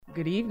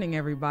Good evening,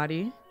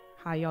 everybody.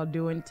 How y'all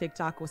doing?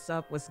 TikTok, what's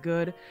up? What's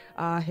good?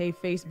 Hey,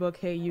 Facebook.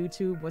 Hey,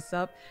 YouTube, what's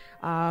up?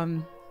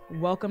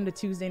 Welcome to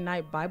Tuesday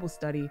Night Bible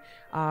Study.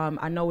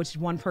 I know it's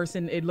one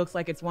person. It looks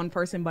like it's one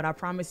person, but I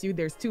promise you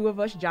there's two of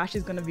us. Josh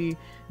is going to be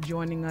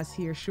joining us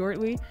here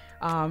shortly.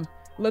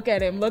 Look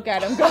at him. Look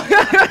at him. Go.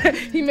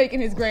 He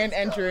making his grand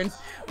entrance.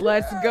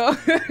 Let's go.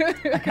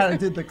 I kind of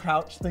did the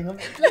crouch thing.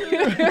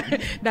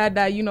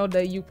 that you know,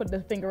 you put the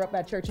finger up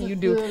at church and you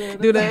do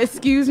the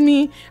excuse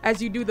me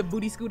as you do the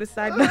booty scoot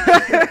aside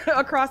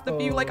across the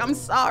view. Like, I'm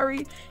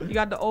sorry. You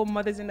got the old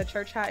mothers in the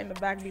church hat in the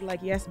back be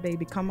like, yes,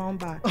 baby, come on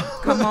by.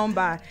 Come on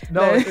by.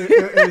 No,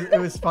 it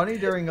was funny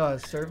during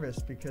service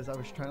because I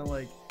was trying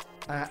to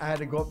I had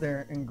to go up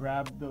there and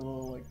grab the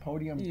little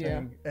podium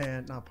thing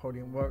and not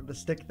podium, the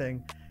stick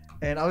thing.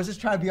 And I was just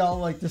trying to be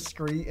all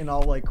discreet and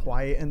all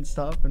quiet and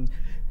stuff. And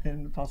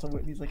Apostle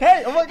Whitney's like,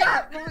 hey, oh my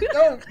God,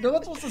 no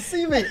one's supposed to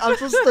see me. I'm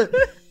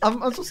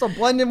supposed to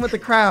blend in with the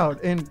crowd.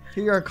 And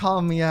here you're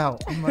calling me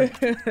out. I'm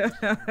like,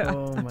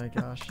 oh my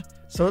gosh.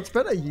 So it's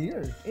been a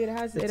year. It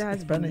has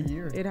been a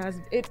year.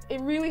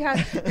 It really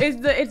has.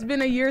 It's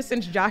been a year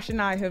since Josh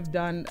and I have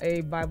done a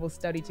Bible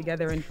study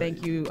together. And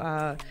thank you,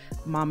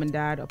 Mom and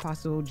Dad,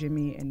 Apostle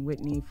Jimmy and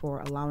Whitney,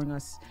 for allowing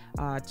us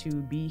to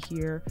be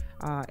here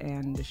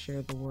and to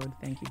share the word.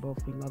 Thank you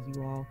both. We love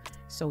you all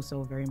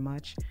so very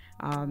much.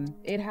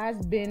 It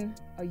has been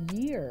a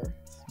year.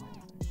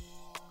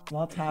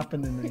 Lots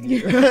happened in a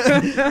year.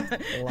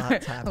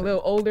 Lots happened. A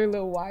little older, a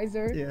little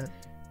wiser. Yeah.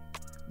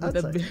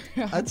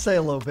 I'd say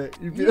a little bit.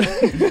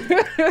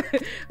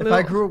 If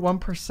I grew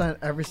 1%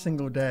 every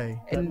single day,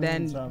 and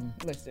then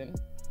means, listen,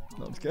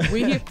 no,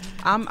 good.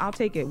 I'll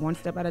take it one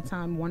step at a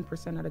time,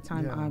 1% at a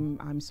time.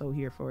 Yeah. I'm so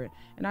here for it,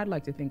 and I'd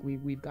like to think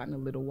we've gotten a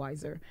little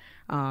wiser.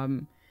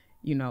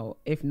 You know,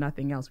 if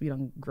nothing else, we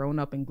done grown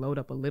up and glowed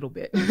up a little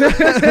bit.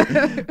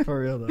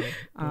 For real though.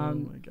 Oh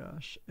my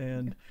gosh!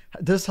 And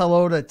just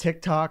hello to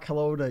TikTok,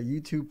 hello to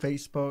YouTube,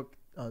 Facebook,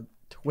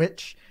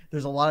 Twitch.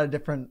 There's a lot of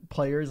different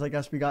players I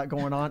guess we got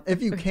going on.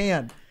 If you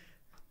can,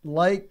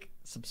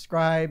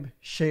 subscribe,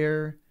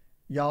 share,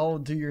 y'all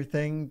do your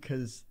thing,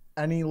 because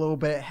any little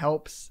bit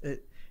helps.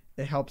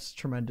 It helps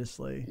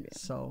tremendously. Yeah.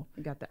 So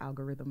you got the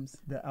algorithms,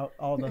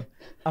 all the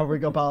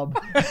algorithm.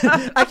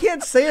 I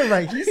can't say it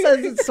right. He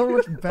says it so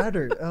much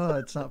better. Oh,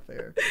 it's not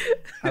fair.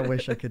 I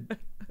wish I could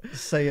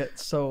say it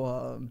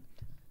so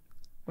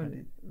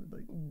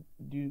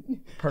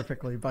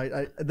perfectly,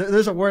 but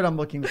there's a word I'm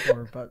looking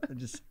for, but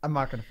I'm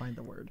not gonna find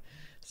the word.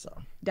 So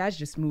Dad's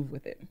just smooth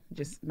with it,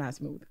 just mad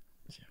smooth.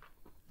 Yeah.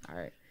 All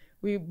right.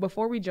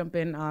 Before we jump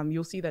in,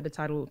 you'll see that the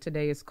title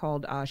today is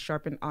called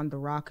Sharpen on the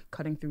Rock,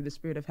 Cutting Through the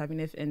Spirit of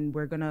Heaviness, and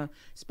we're going to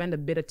spend a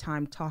bit of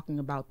time talking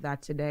about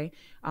that today.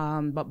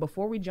 But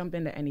before we jump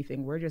into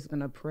anything, we're just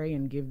going to pray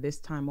and give this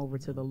time over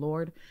to the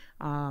Lord.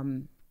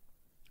 Do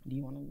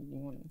you want to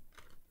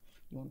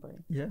pray?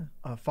 Yeah.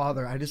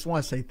 Father, I just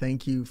want to say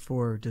thank you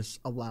for just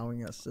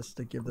allowing us just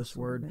to give this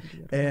word.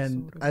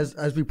 And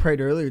as we prayed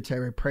earlier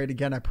today, I prayed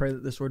again. I pray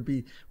that this would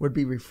be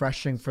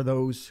refreshing for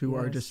those who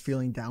are just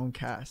feeling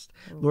downcast.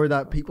 Lord,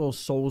 that people's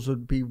souls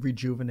would be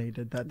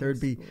rejuvenated, that there'd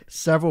be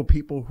several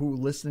people who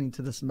listening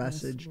to this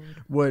message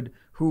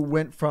who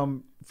went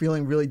from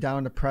feeling really down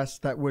and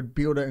depressed, that would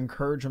be able to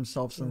encourage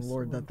themselves in the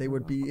Lord, that they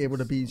would be able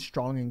to be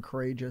strong and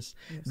courageous,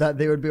 that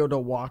they would be able to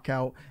walk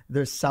out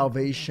their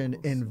salvation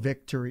in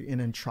victory and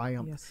in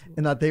triumph,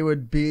 and that they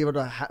would be able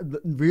to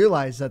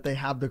realize that they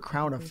have the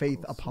crown of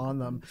faith upon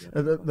them,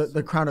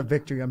 the crown of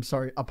victory,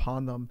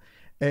 upon them.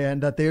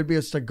 And that they would be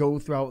able to go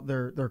throughout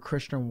their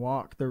Christian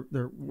walk,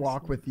 their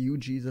walk with you,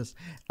 Jesus,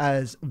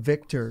 as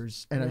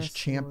victors and as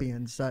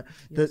champions. That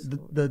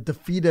the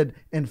defeated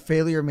and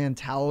failure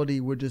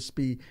mentality would just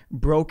be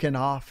broken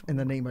off in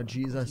the name of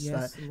Jesus.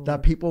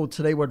 That people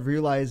today would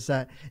realize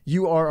that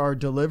you are our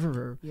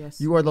deliverer.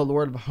 You are the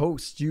Lord of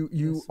hosts.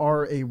 You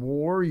are a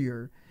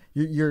warrior.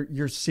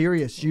 You're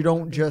serious. You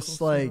don't just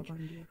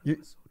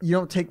you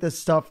don't take this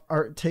stuff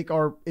or take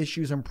our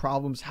issues and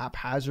problems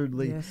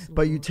haphazardly,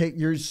 but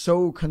you're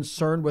so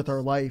concerned with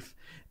our life.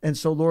 And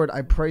so, Lord,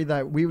 I pray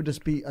that we would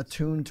just be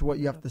attuned to what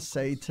you have to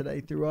say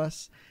today through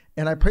us.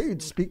 And I pray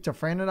you'd speak to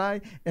Fran and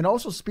I, and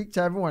also speak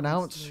to everyone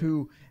else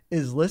who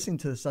is listening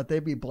to this, that they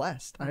be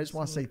blessed. I just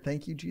want to say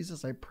thank you,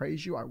 Jesus. I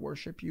praise you. I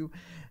worship you.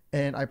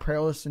 And I pray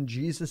all this in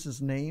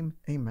Jesus' name.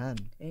 Amen.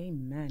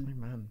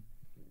 Amen.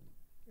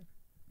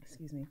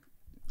 Excuse me.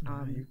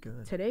 You're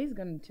good.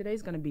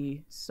 Today's gonna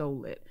be so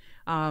lit.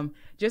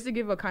 Just to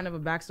give a kind of a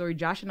backstory,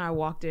 Josh and I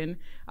walked in,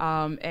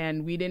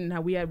 and we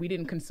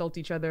didn't consult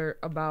each other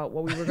about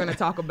what we were gonna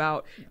talk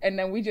about, and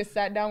then we just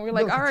sat down. We were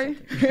like, all right,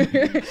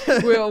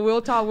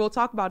 we'll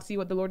talk about, see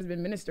what the Lord has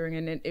been ministering,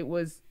 and it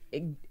was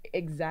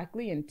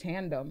exactly in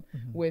tandem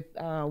with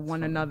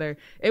one another.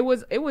 It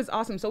was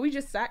awesome. So we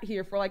just sat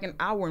here for like an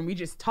hour and we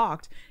just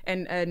talked,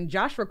 and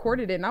Josh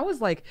recorded it, and I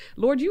was like,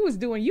 Lord, you was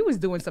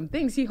doing some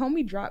things. He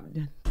homie dropped.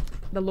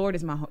 The Lord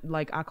is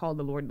I call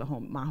the Lord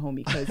my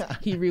homie, because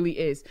he really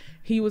is.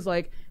 He was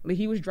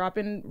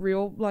dropping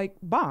real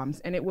bombs,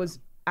 and it was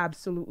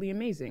absolutely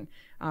amazing.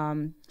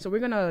 So we're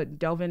going to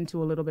delve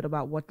into a little bit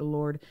about what the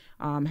Lord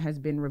has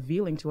been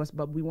revealing to us,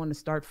 but we want to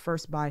start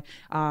first by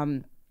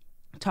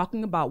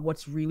talking about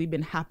what's really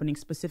been happening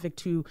specific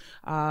to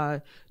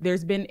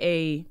there's been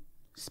a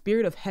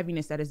spirit of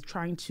heaviness that is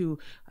trying to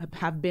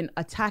have been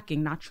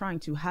attacking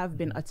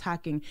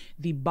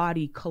the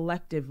body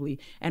collectively.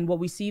 And what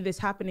we see this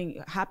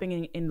happening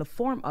in the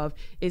form of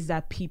is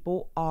that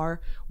people are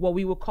what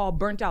we would call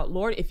burnt out.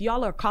 Lord, if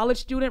y'all are a college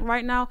student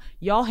right now,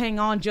 y'all hang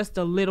on just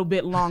a little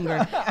bit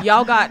longer.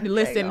 Y'all got,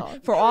 listen,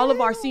 for all of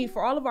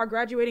our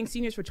graduating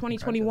seniors for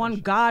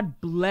 2021,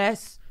 God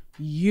bless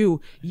you.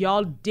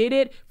 Y'all did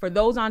it. For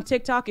those on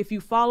TikTok, if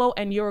you follow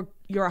and you're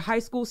a high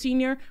school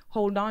senior,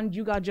 hold on,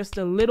 you got just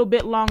a little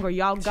bit longer.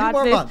 Y'all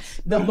got this.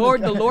 Months. The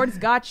Lord's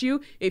got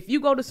you. If you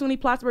go to SUNY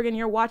Plattsburgh and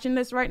you're watching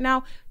this right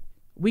now,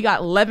 we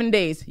got 11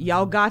 days.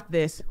 Y'all got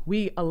this.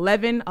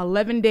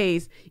 11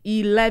 days,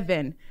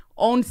 11.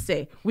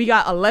 We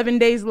got 11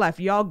 days left.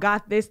 Y'all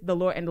got this. The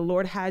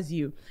Lord has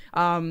you.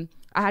 I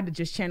had to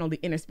just channel the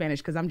inner Spanish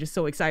because I'm just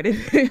so excited.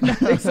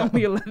 There's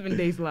only 11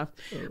 days left.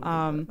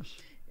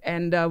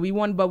 And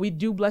we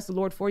do bless the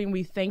Lord for you, and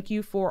we thank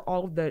you for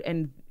all of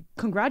and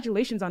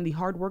congratulations on the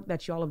hard work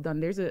that y'all have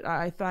done.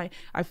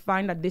 I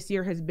find that this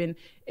year has been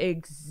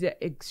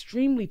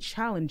extremely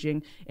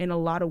challenging in a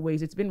lot of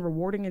ways. It's been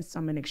rewarding in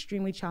some and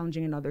extremely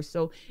challenging in others.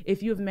 So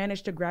if you have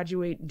managed to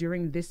graduate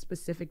during this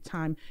specific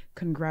time,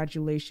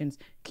 congratulations.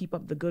 Keep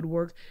up the good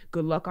work.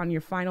 Good luck on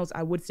your finals.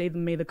 I would say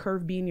may the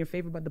curve be in your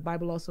favor, but the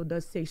Bible also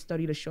does say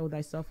study to show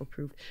thyself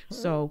approved.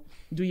 So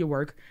do your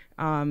work.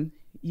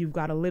 You've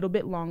got a little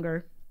bit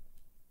longer.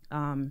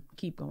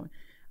 Keep going.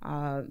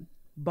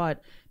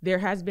 But there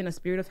has been a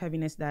spirit of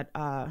heaviness that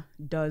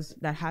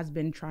has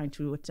been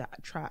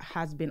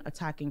has been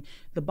attacking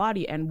the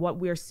body, and what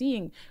we're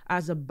seeing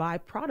as a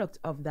byproduct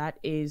of that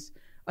is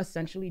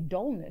essentially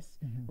dullness,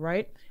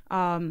 right?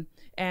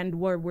 And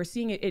we're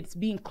seeing it's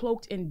being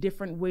cloaked in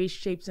different ways,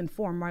 shapes, and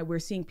form, right? We're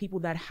seeing people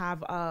that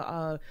have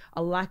a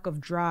lack of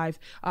drive,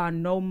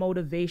 no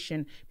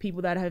motivation,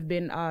 people that have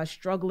been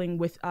struggling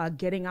with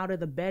getting out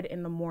of the bed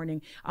in the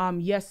morning.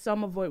 Yes,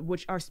 some of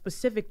which are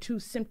specific to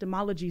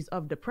symptomologies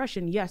of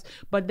depression, yes,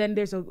 but then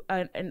there's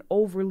an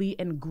overly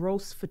and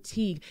gross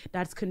fatigue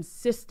that's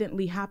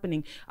consistently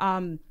happening.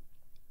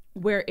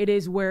 Where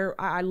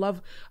I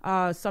love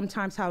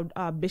sometimes how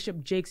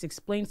Bishop Jakes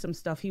explained some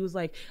stuff. He was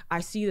like, I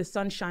see the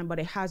sunshine, but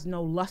it has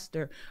no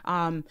luster.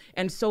 And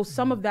so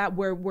some of that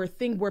where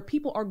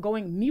people are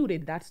going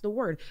muted, that's the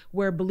word,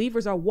 where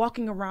believers are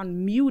walking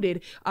around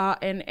muted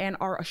and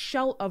are a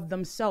shell of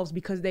themselves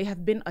because they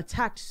have been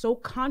attacked so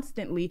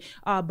constantly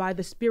by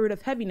the spirit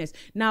of heaviness.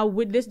 Now,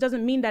 this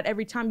doesn't mean that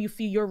every time you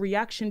feel your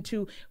reaction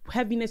to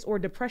heaviness or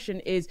depression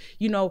is,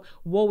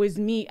 woe is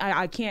me,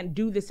 I can't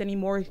do this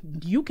anymore.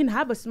 You can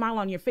have a smile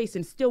on your face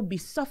and still be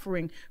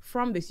suffering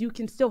from this. You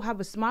can still have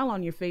a smile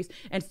on your face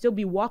and still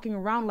be walking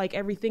around like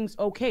everything's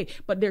okay,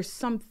 but there's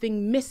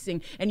something missing,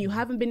 and you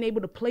haven't been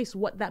able to place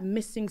what that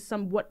missing,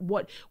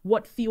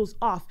 what feels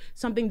off.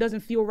 Something doesn't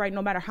feel right.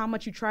 No matter how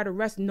much you try to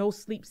rest, no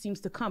sleep seems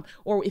to come,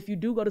 or if you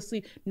do go to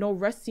sleep, no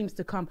rest seems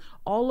to come.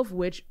 All of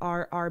which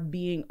are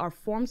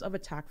forms of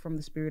attack from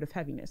the spirit of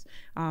heaviness.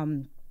 You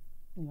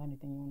got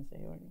anything you want to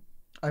say, or?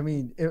 I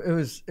mean, it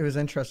was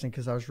interesting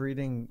because I was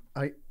reading.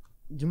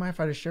 Do you mind if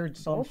I just shared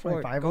Psalms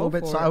 25 a little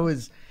bit? So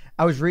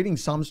I was reading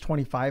Psalms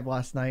 25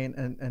 last night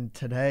and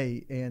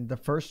today, and the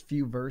first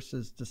few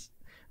verses just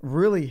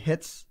really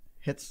hits.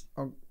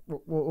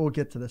 We'll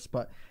get to this,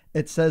 but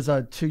it says,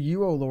 "To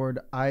you, O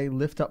Lord, I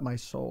lift up my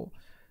soul.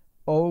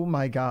 O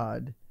my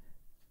God,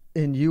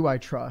 in you I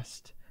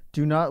trust.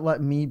 Do not let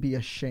me be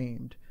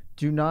ashamed.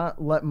 Do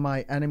not let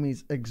my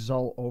enemies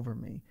exult over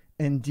me.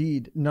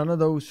 Indeed, none of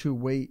those who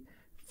wait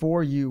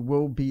for you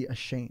will be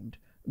ashamed.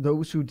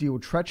 Those who deal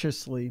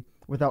treacherously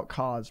without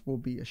cause will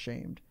be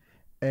ashamed."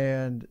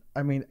 And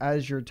I mean,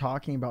 as you're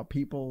talking about,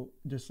 people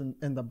just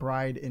in the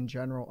bride in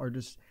general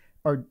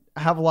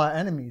have a lot of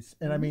enemies.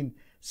 And I mean,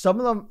 some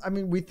of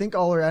them, we think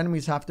all our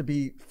enemies have to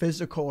be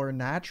physical or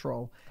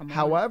natural.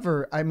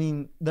 However, I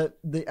mean,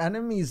 the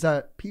enemies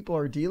that people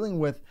are dealing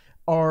with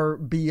are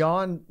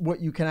beyond what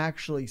you can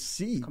actually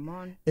see.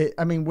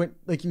 When,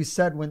 like you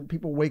said, when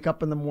people wake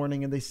up in the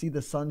morning and they see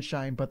the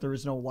sunshine, but there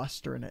is no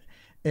luster in it.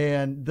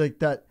 And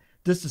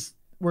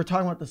we're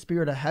talking about the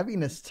spirit of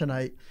heaviness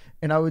tonight.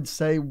 And I would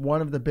say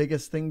one of the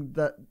biggest things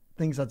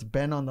that's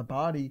been on the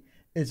body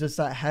is just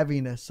that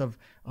heaviness of,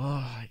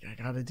 I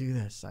got to do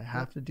this. I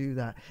have to do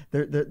that.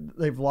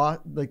 They've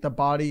lost, like the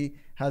body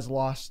has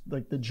lost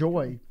like the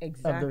joy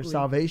of their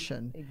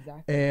salvation.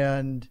 Exactly.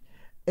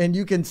 And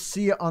you can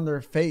see it on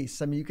their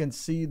face. I mean, you can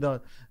see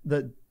the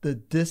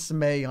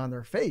dismay on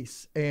their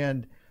face.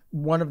 And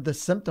one of the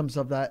symptoms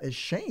of that is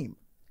shame.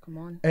 Come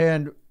on.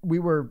 And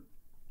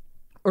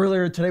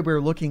earlier today, we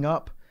were looking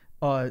up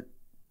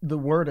the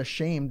word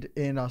ashamed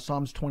in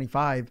Psalms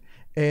 25.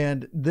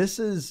 And this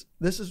is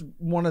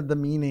one of the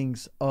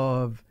meanings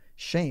of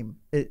shame.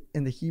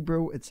 In the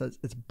Hebrew, it says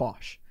it's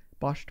bosh.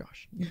 Bosh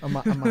gosh. I'm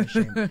not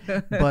ashamed.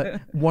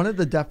 But one of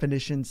the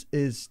definitions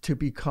is to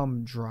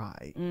become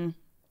dry.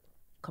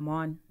 Come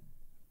on.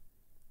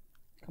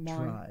 Come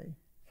on. Dry.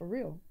 For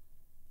real.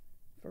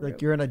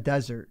 Like you're in a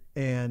desert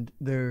and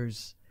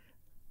there's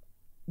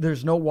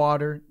no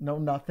water, no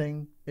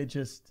nothing. It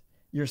just,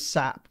 you're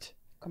sapped.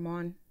 Come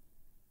on.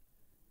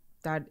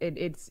 That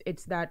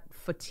it's that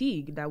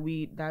fatigue that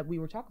we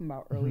were talking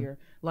about earlier.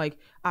 Like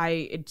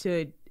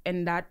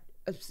that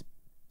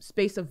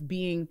space of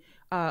being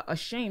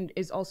ashamed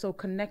is also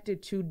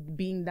connected to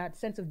being that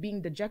sense of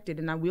being dejected.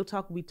 And we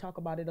talk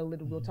about it a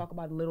little. We'll talk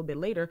about it a little bit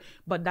later.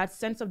 But that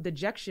sense of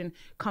dejection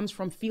comes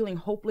from feeling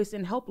hopeless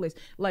and helpless.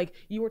 Like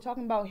you were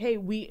talking about, hey,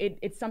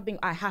 it's something,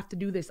 I have to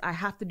do this, I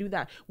have to do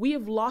that. We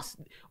have lost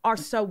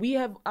ourselves. We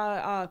have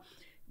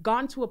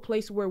gone to a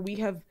place where we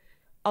have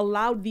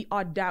allowed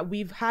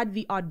we've had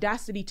the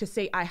audacity to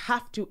say I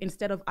have to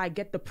instead of I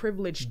get the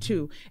privilege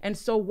to. And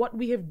so what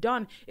we have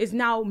done is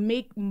now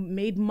made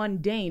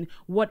mundane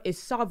what is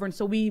sovereign.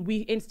 So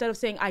we instead of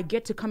saying I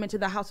get to come into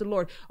the house of the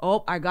Lord,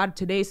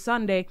 today's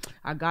Sunday,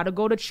 I gotta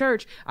go to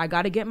church, I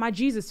gotta get my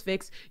Jesus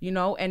fix,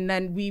 and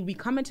then we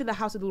come into the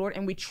house of the Lord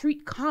and we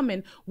treat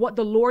common what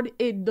the Lord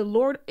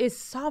is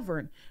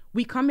sovereign.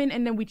 We come in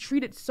and then we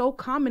treat it so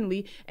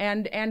commonly,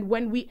 and then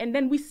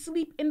we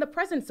sleep in the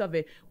presence of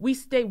it. We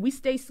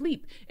stay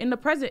sleep in the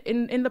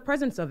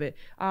presence of it.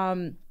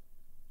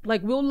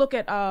 Like we'll look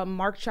at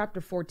Mark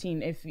chapter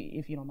 14 if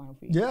you don't mind.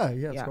 Yeah,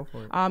 let's go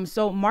for it.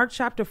 So Mark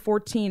chapter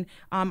 14.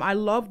 I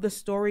love the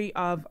story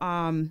of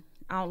I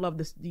don't love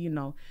this.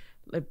 No,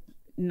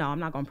 I'm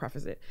not going to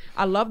preface it.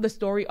 I love the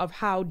story of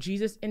how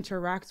Jesus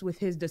interacts with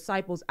his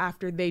disciples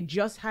after they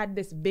just had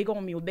this big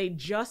old meal. They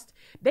just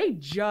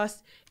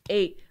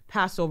ate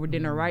Passover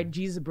dinner, right?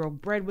 Jesus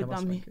broke bread with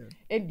them.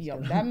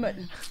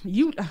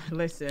 You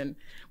listen,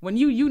 when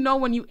the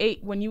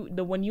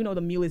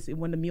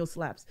meal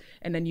slaps,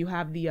 and then you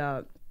have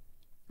the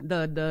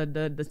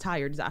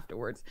tired's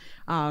afterwards.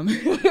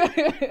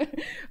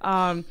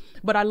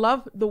 But I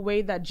love the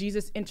way that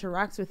Jesus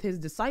interacts with his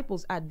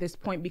disciples at this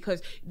point,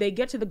 because they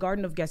get to the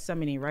Garden of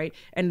Gethsemane, right?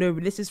 And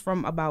this is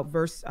from about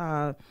verse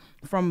I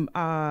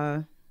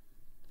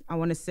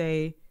want to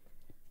say,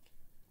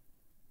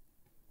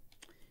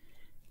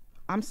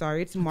 I'm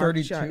sorry, it's Mark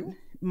 32?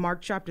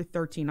 Mark chapter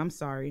 13. I'm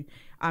sorry,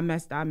 I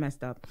messed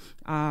up.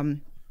 You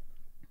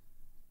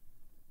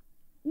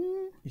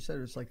said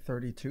it was like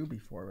 32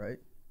 before, right?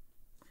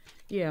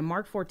 Yeah,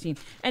 Mark 14.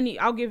 And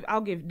I'll give,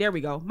 there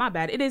we go. My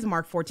bad. It is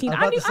Mark 14. I was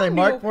about to say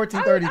Mark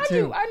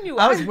 14:32. I knew.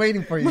 I was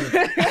waiting for you.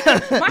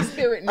 My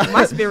spirit knew.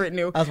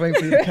 I was waiting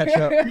for you to catch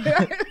up.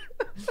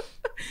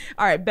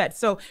 All right, bet.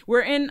 So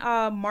we're in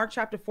Mark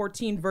chapter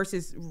 14,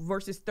 verses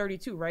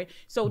 32, right?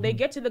 So they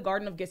get to the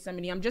Garden of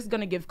Gethsemane. I'm just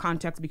going to give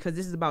context because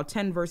this is about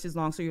 10 verses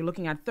long. So you're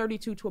looking at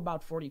 32 to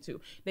about 42.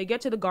 They get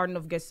to the Garden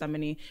of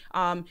Gethsemane.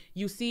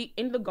 You see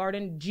in the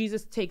garden,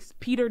 Jesus takes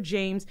Peter,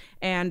 James,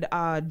 and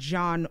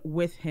John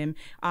with him.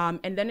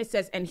 And then it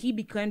says, and he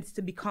begins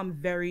to become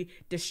very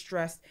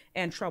distressed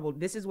and troubled.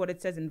 This is what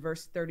it says in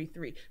verse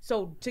 33.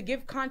 So to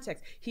give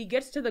context, he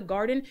gets to the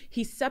garden,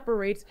 he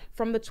separates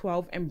from the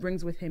 12 and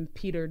brings with him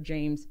Peter,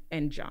 James,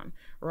 and John,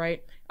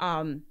 right?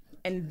 And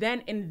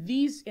then in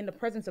the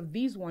presence of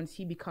these ones,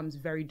 he becomes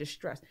very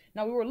distressed.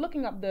 Now we were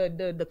looking up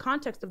the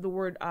context of the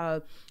word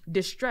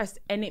distressed,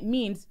 and it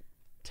means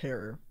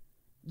terror.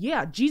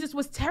 Yeah, Jesus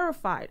was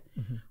terrified.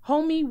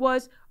 Homie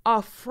was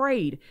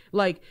afraid,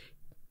 like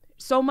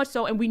so much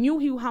so, and we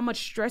knew how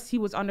much stress he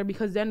was under,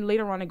 because then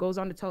later on it goes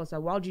on to tell us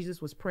that while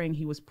Jesus was praying,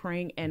 he was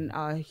praying and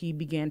he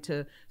began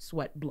to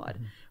sweat blood,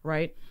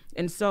 right?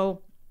 And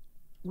so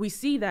we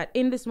see that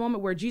in this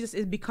moment where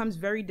Jesus becomes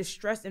very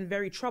distressed and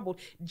very troubled,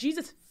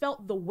 Jesus knew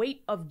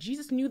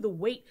the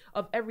weight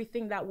of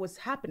everything that was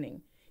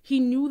happening. He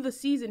knew the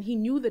season, he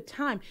knew the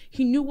time,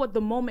 he knew what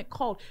the moment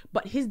called,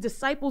 but his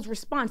disciples'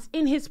 response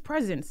in his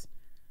presence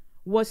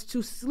was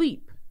to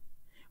sleep,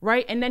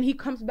 right? And then he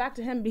comes back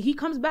to him, he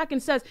comes back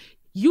and says,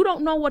 you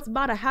don't know what's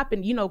about to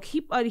happen.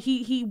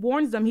 He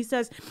warns them. He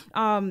says,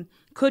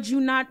 could you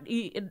not,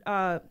 he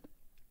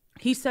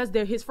says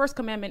that his first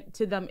commandment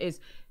to them is,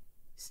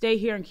 stay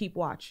here and keep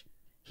watch.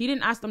 He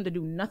didn't ask them to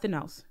do nothing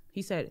else.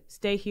 He said,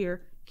 stay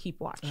here, keep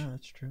watch. Oh,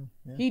 that's true.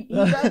 Yeah.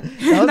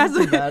 That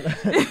wasn't too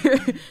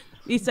bad.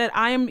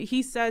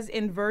 He says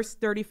in verse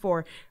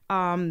 34,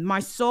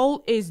 my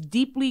soul is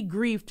deeply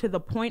grieved to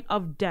the point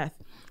of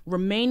death.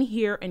 Remain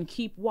here and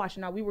keep watch.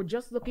 Now, we were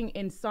just looking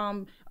in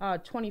Psalm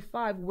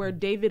 25 where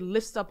David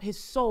lifts up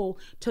his soul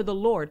to the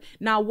Lord.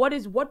 Now,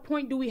 what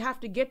point do we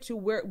have to get to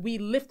where we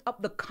lift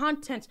up the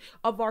content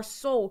of our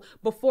soul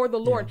before the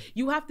Lord? Yeah.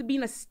 You have to be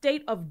in a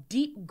state of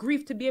deep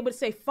grief to be able to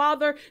say,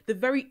 Father, the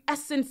very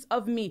essence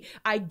of me,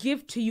 I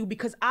give to you,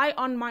 because I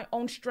on my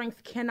own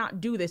strength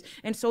cannot do this.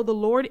 And so the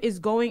Lord is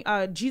going,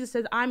 Jesus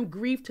says, I'm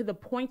grieved to the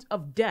point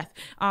of death.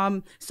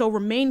 So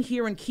remain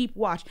here and keep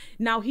watch.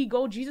 Now we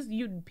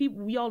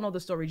all know the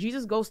story.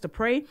 Jesus goes to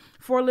pray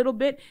for a little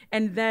bit,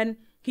 and then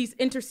he's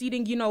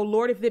interceding,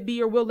 Lord, if it be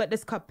your will, let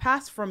this cup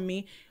pass from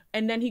me.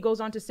 And then he goes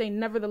on to say,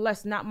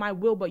 nevertheless, not my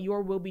will, but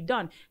your will be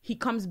done. He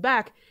comes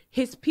back.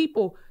 His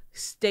people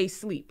stay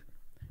asleep,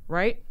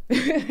 right?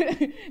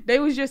 They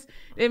was just,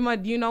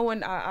 you know,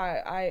 when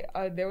I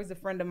there was a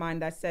friend of mine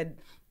that said,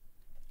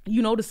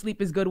 you know, the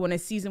sleep is good when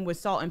it's seasoned with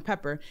salt and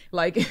pepper,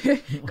 like,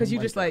 because you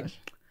just gosh. Like,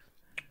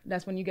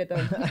 that's when you get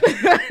them.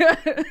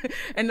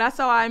 And that's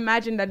how I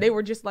imagined that they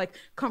were just like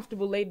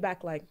comfortable, laid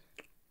back, like,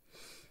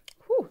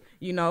 whew,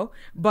 you know.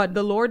 But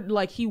the Lord,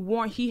 like,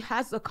 he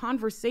has a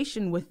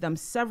conversation with them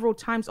several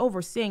times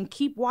over, saying,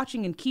 keep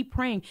watching and keep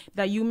praying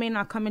that you may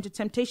not come into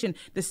temptation.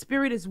 The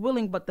spirit is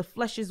willing, but the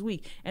flesh is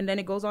weak. And then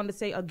it goes on to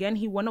say, again,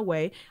 he went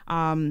away.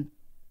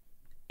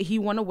 He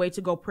went away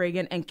to go pray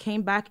again and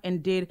came back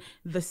and did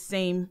the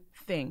same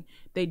thing.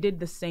 They did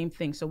the same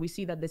thing. So we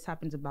see that this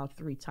happens about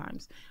 3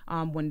 times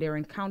when they're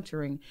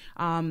encountering.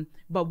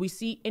 But we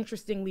see,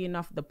 interestingly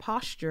enough, the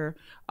posture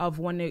of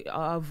when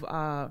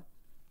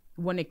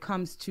it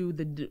comes to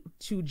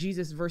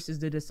Jesus versus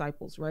the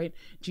disciples, right?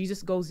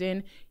 Jesus goes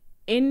in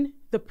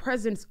the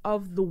presence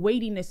of the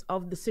weightiness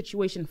of the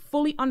situation,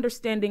 fully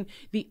understanding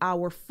the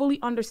hour, fully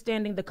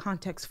understanding the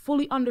context,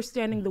 fully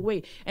understanding the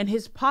weight. And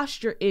his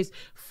posture is,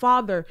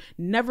 Father,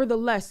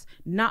 nevertheless,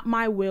 not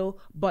my will,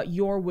 but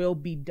your will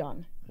be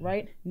done.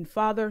 Right? And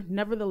Father,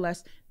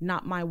 nevertheless,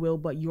 not my will,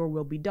 but your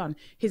will be done.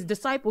 His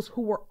disciples,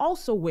 who were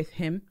also with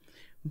him,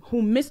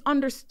 who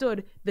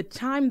misunderstood the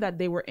time that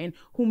they were in,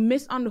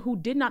 who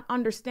did not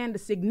understand the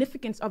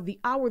significance of the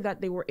hour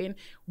that they were in,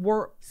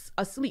 were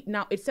asleep.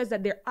 Now, it says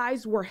that their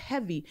eyes were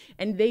heavy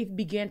and they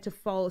began to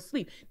fall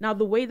asleep. Now,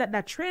 the way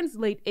that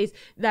translates is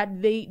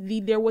that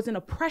there was an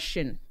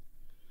oppression.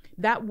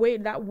 That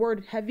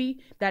word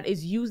heavy that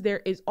is used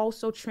there is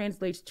also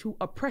translates to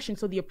oppression.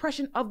 So the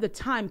oppression of the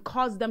time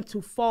caused them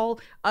to fall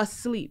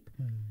asleep,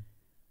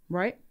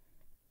 right?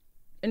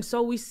 And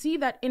so we see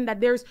that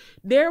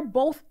they're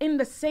both in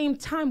the same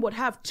time would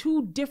have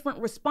 2 different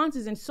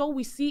responses. And so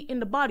we see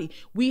in the body,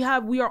 we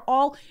are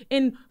all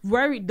in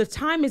the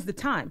time is the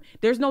time.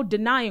 There's no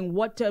denying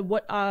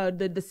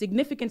the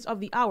significance of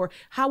the hour.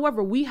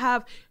 However, we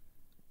have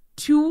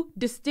 2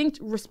 distinct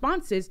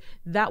responses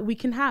that we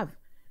can have.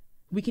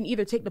 We can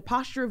either take the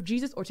posture of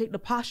Jesus or take the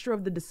posture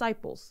of the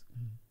disciples.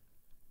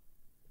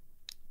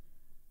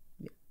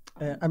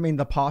 I mean,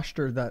 the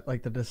posture that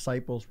like the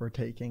disciples were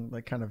taking,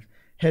 like kind of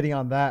hitting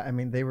on that. I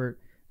mean, they were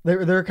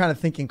kind of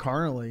thinking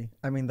carnally.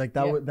 I mean, like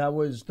that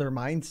was their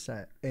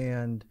mindset,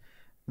 and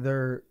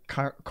their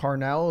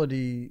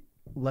carnality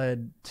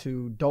led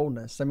to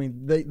dullness. I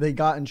mean, they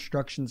got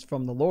instructions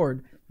from the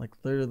Lord, like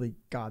literally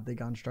God. They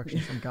got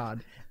instructions from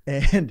God,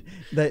 and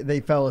they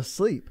fell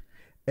asleep.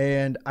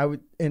 And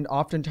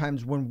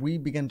oftentimes when we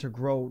begin to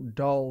grow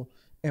dull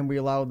and we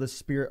allow the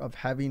spirit of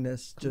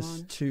heaviness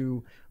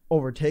to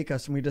overtake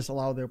us, and we just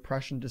allow the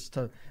oppression just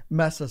to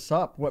mess us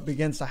up, what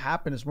begins to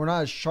happen is we're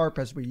not as sharp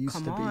as we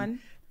used to be.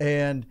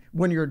 And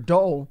when you're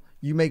dull,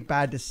 you make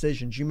bad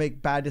decisions. You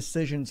make bad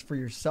decisions for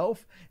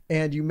yourself,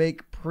 and you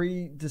make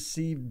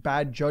pre-deceived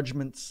bad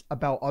judgments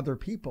about other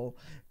people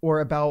or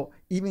about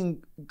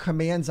even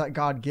commands that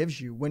God gives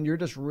you. When you're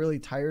just really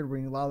tired,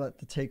 when you allow that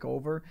to take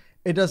over,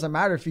 it doesn't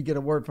matter if you get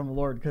a word from the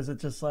Lord, because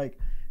it's like,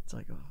 oh,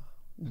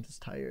 I'm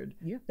just tired.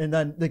 Yeah. And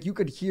then like you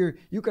could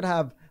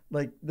have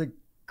like the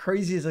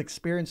craziest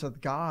experience with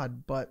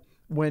God, but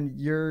when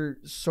you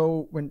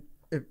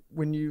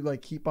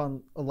like keep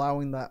on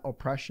allowing that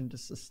oppression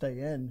just to stay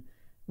in,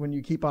 when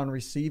you keep on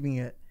receiving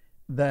it,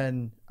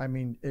 then I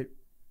mean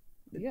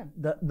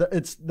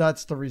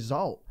that's the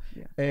result.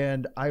 Yeah.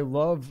 And I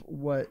love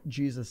what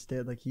Jesus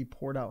did. Like he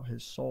poured out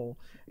his soul.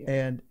 Yeah.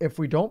 And if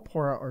we don't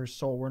pour out our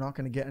soul, we're not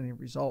going to get any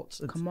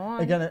results.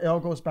 Again, it all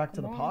goes back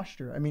to the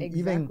posture. I mean,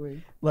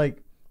 even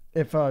like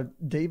if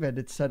David,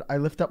 it said, I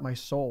lift up my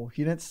soul.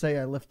 He didn't say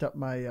I lift up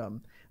my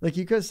like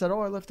he could have said,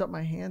 oh, I lift up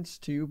my hands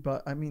too.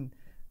 But I mean,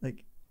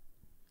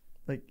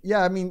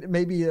 yeah, I mean,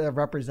 maybe it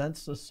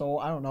represents the soul.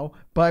 I don't know.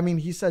 But I mean,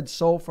 he said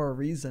soul for a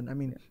reason. I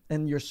mean,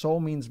 and your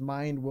soul means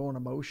mind, will, and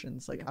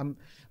emotions. Like I'm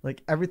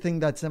like everything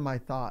that's in my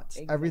thoughts,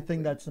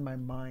 everything that's in my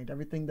mind,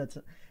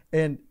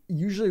 and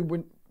usually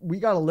when we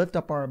got to lift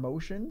up our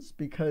emotions,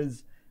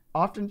 because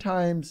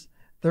oftentimes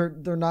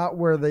they're not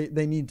where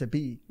they need to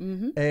be.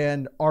 Mm-hmm.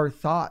 And our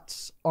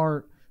thoughts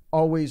aren't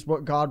always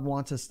what God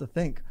wants us to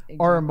think.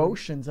 Our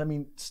emotions, I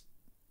mean,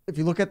 if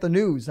you look at the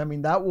news, I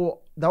mean, that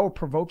will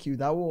provoke you,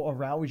 that will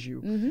arouse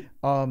you.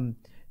 Mm-hmm.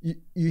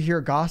 You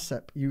hear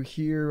gossip, you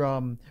hear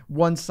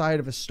one side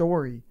of a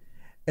story,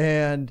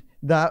 and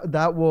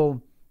that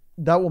will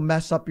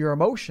mess up your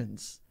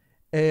emotions,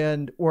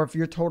 or if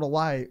you're told a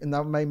lie, and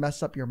that may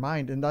mess up your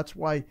mind. And that's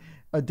why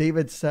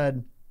David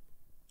said,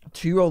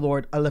 to you, O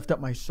Lord, I lift up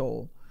my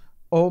soul.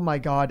 Oh my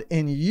God,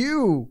 in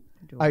you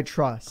I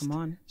trust. Come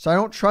on. So I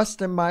don't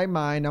trust in my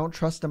mind, I don't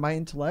trust in my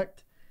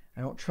intellect,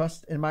 I don't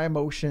trust in my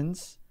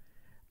emotions.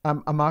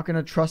 I'm not going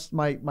to trust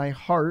my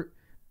heart,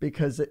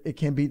 because it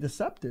can be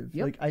deceptive.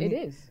 Yep, it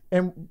is.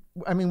 And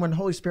I mean, when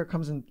Holy Spirit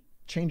comes and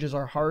changes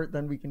our heart,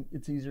 then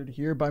it's easier to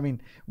hear. But I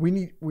mean, we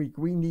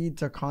need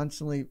to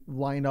constantly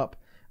line up.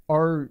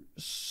 Our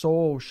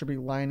soul should be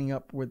lining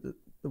up with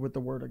the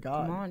Word of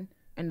God. Come on.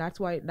 And that's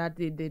why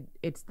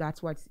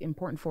that's why it's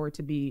important for it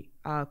to be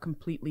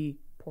completely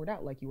poured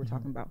out, like you were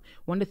talking about.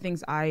 One of the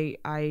things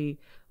I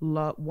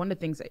love, one of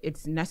the things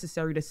it's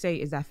necessary to say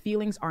is that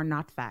feelings are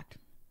not fact.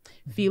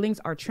 Feelings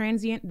are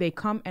transient. They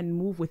come and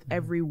move with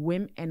every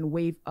whim and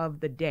wave of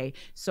the day.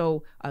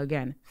 So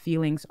again,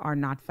 feelings are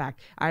not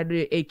fact.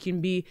 It can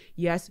be,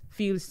 yes,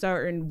 feel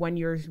certain when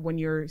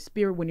your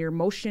spirit, when your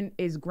emotion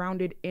is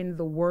grounded in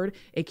the word,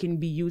 it can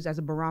be used as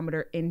a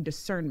barometer in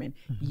discernment.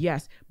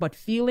 Yes, but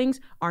feelings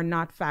are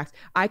not facts.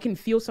 I can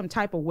feel some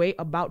type of way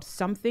about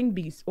something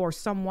or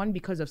someone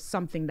because of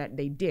something that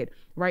they did,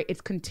 right?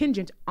 It's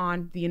contingent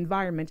on the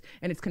environment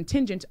and it's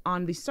contingent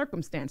on the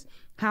circumstance.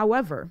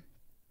 However,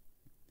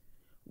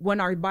 when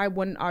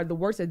the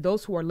word says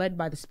those who are led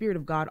by the Spirit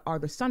of God are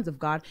the sons of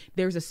God,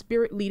 there's a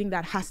spirit leading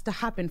that has to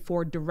happen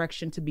for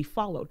direction to be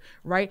followed,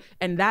 right?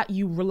 And that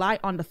you rely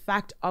on the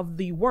fact of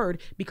the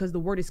word because the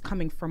word is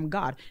coming from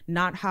God,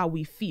 not how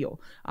we feel.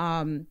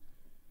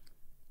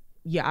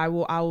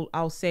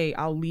 I'll say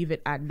I'll leave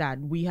it at that.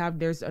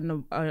 There's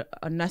a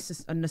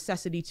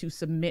necessity to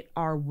submit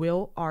our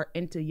will, our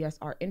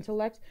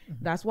intellect.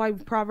 That's why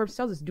Proverbs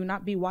tells us, do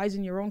not be wise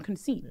in your own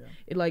conceit.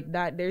 Like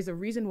that, there's a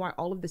reason why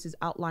all of this is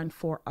outlined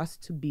for us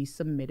to be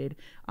submitted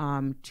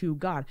to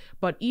God.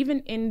 But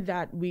even in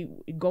that,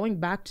 going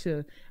back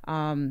to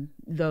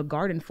the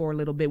garden for a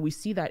little bit, we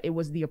see that it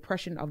was the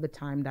oppression of the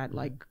time that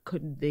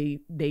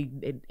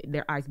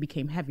their eyes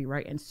became heavy,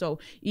 right? And so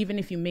even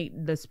if you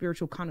make the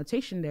spiritual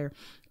connotation there,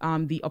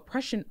 the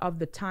oppression of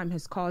the time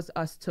has caused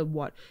us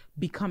to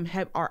become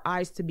our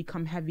eyes to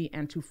become heavy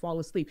and to fall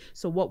asleep.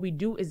 So what we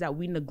do is that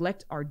we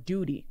neglect our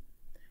duty,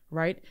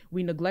 right?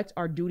 We neglect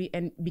our duty,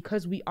 and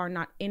because we are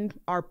not in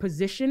our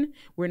position,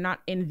 we're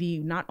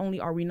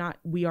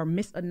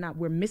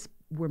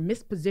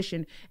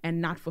mispositioned and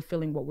not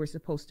fulfilling what we're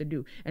supposed to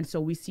do. And so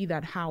we see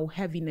that how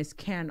heaviness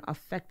can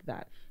affect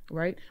that,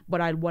 right?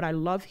 But what I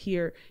love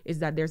here is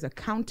that there's a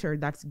counter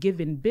that's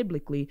given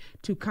biblically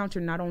to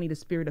counter not only the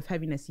spirit of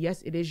heaviness.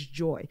 Yes, it is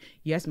joy.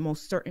 Yes,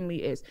 most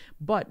certainly is.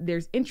 But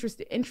there's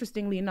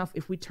interestingly enough,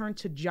 if we turn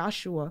to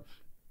Joshua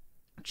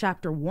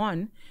chapter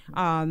 1,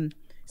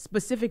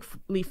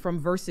 specifically from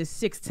verses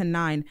 6 to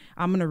 9,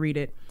 I'm going to read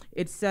it.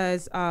 It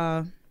says,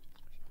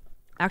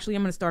 actually,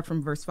 I'm going to start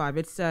from verse 5.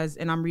 It says,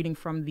 and I'm reading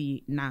from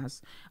the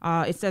NAS.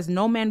 It says,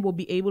 no man will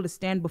be able to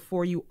stand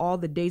before you all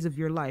the days of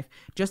your life.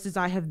 Just as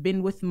I have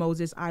been with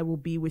Moses, I will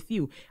be with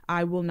you.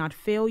 I will not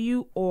fail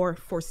you or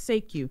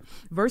forsake you.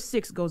 Verse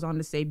 6 goes on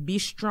to say, be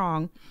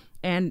strong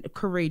and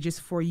courageous,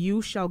 for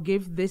you shall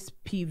give this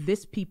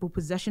people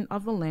possession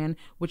of the land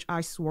which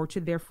I swore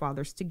to their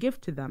fathers to give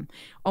to them.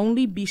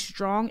 Only be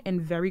strong and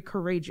very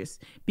courageous.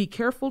 Be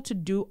careful to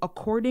do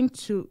according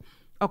to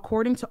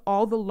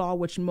all the law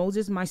which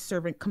Moses my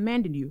servant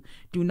commanded you.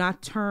 Do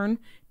not turn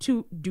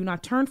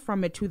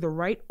from it to the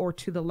right or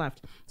to the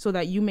left, so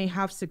that you may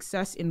have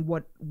success in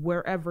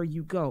wherever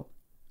you go.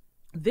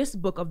 This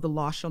book of the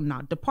law shall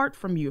not depart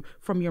from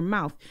your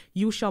mouth.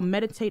 You shall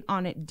meditate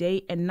on it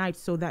day and night,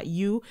 so that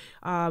you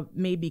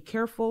may be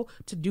careful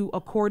to do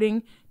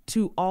according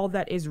to all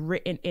that is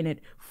written in it.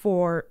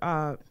 For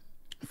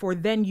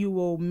then you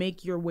will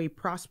make your way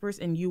prosperous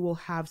and you will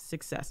have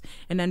success.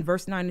 And then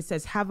verse 9, it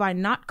says, have I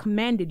not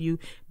commanded you?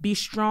 Be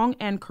strong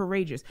and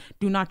courageous.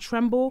 Do not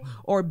tremble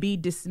or be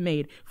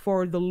dismayed,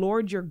 for the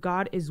Lord your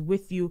God is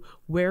with you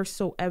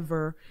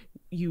wheresoever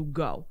you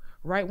go.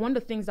 Right? One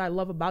of the things I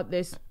love about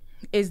this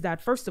is that,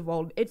 first of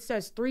all, it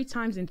says 3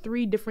 times in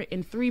 3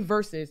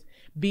 verses,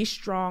 be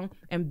strong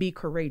and be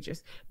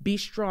courageous. Be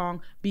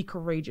strong, be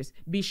courageous.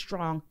 Be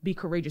strong, be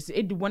courageous.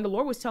 When the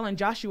Lord was telling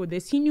Joshua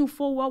this, he knew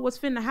full well what's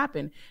finna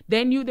happen.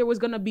 They knew there was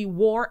going to be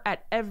war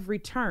at every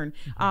turn.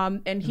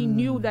 And he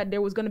knew that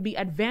there was going to be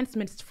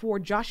advancements for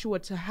Joshua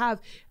to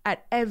have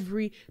at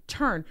every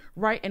turn,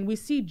 right? And we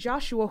see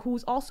Joshua,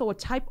 who's also a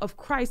type of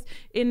Christ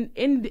in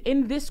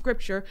this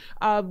scripture.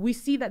 We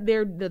see that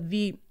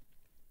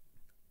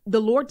the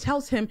Lord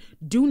tells him,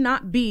 do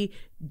not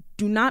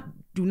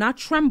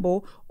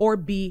tremble or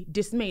be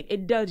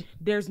dismayed.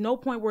 There's no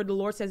point where the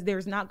Lord says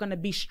there's not going to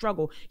be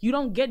struggle. You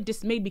don't get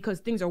dismayed because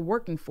things are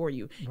working for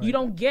you. Right. You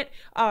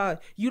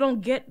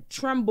don't get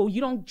tremble.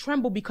 You don't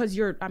tremble because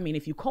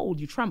if you're cold,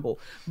 you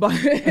tremble. But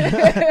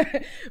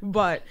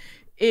but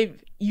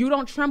if you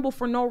don't tremble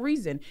for no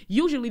reason,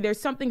 usually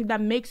there's something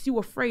that makes you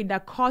afraid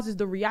that causes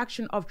the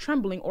reaction of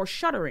trembling or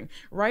shuddering,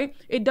 right?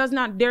 It does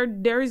not,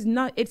 there is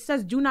not, it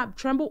says do not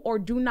tremble or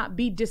do not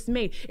be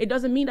dismayed. It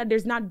doesn't mean that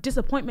there's not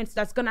disappointments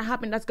that's going to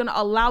happen, that's going to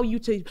allow you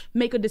to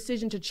make a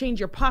decision to change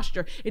your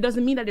posture. It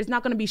doesn't mean that there's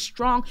not going to be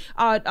strong,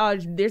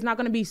 there's not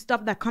going to be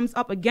stuff that comes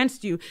up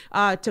against you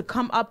to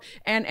come up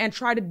and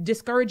try to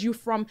discourage you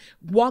from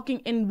walking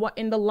in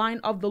the line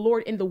of the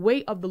Lord, in the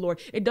way of the Lord.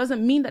 It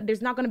doesn't mean that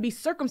there's not going to be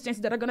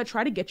circumstances that are going to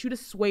try to get you to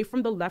sway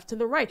from the left to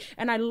the right.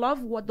 And I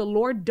love what the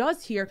Lord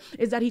does here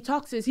is that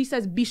he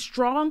says, be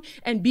strong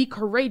and be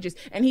courageous.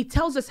 And he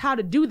tells us how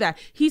to do that.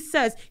 He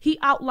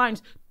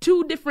outlines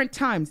 2 different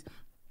times.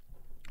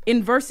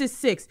 in verses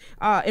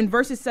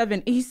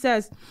 7, he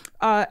says,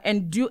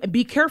 and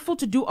be careful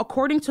to do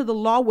according to the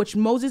law which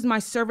Moses my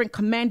servant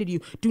commanded you.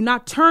 Do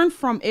not turn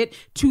from it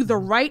to the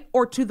right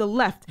or to the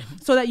left,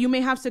 so that you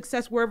may have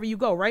success wherever you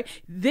go. Right?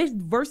 This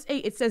verse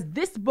 8, it says,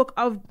 this book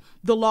of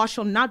the law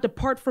shall not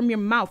depart from your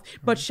mouth,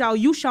 but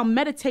you shall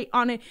meditate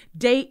on it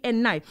day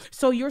and night.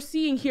 So you're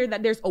seeing here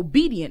that there's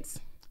obedience.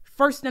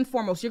 First and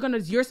foremost,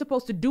 you're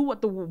supposed to do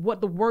what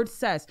the word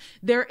says.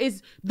 There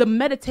is the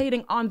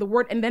meditating on the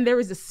word, and then there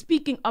is the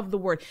speaking of the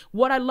word.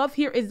 What I love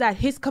here is that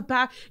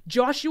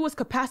Joshua's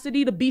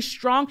capacity to be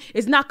strong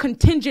is not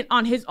contingent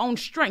on his own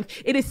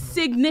strength. It is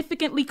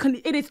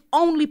it is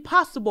only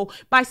possible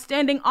by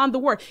standing on the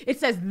word. It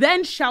says,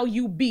 then shall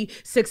you be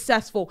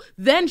successful.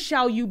 Then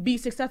shall you be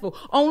successful.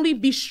 Only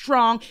be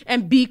strong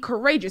and be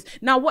courageous.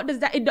 Now, what does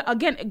that,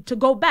 again, to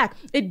go back,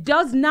 it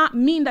does not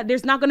mean that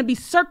there's not going to be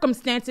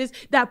circumstances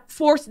that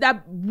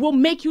will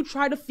make you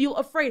try to feel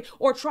afraid,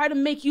 or try to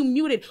make you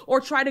muted, or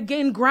try to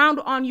gain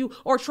ground on you,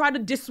 or try to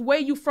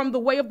dissuade you from the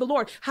way of the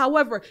Lord.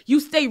 However, you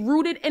stay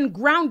rooted and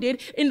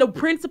grounded in the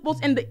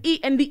principles and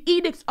the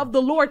edicts of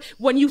the Lord.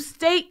 When you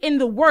stay in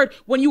the word,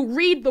 when you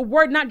read the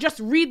word, not just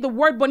read the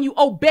word, when you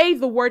obey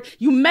the word,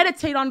 you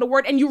meditate on the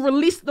word, and you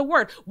release the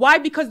word. Why?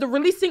 Because the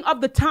releasing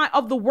of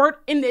the word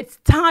in its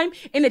time,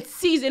 in its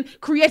season,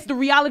 creates the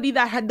reality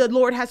that the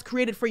Lord has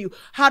created for you.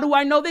 How do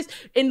I know this?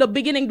 In the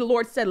beginning, the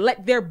Lord said,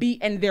 let there be,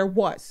 and there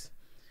was.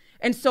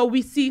 And so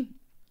we see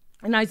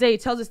in Isaiah,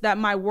 it tells us that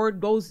my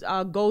word goes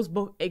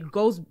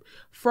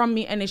from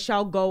me, and it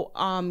shall go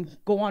on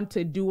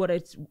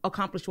to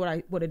accomplish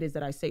what it is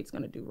that I say it's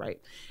going to do,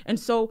 right? And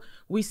so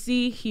we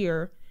see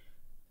here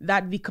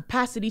that the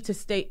capacity to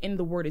stay in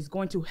the word is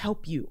going to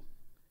help you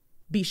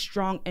be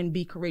strong and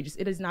be courageous.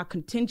 It is not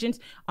contingent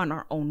on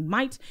our own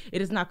might.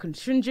 It is not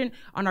contingent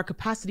on our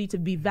capacity to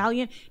be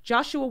valiant.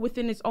 Joshua,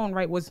 within his own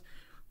right, was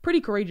pretty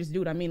courageous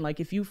dude. I mean, like,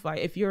 he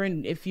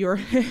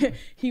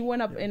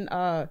went up in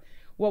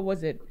what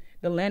was it,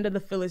 the land of the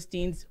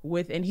Philistines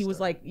and he was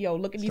like, yo,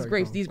 look at these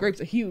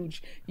grapes are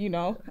huge,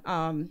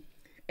 and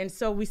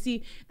so we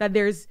see that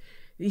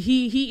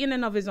he in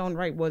and of his own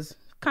right was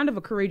kind of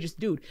a courageous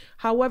dude.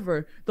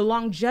 However, the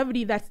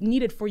longevity that's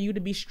needed for you to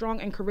be strong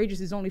and courageous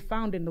is only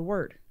found in the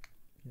word.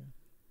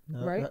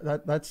 Right?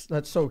 That's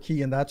so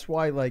key, and that's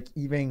why, like,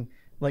 even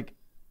like,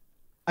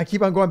 I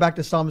keep on going back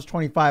to Psalms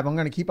 25. I'm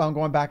going to keep on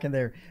going back in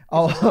there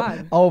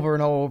over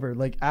and over.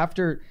 Like,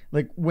 after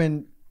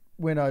verse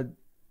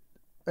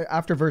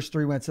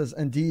 3, when it says,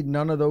 indeed,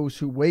 none of those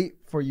who wait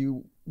for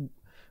you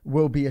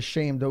will be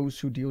ashamed. Those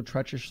who deal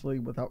treacherously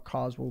without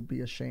cause will be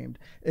ashamed.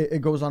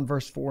 It goes on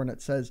verse 4, and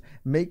it says,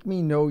 make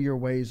me know your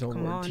ways, O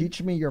Lord.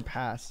 Teach me your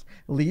paths.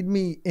 Lead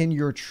me in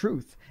your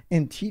truth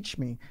and teach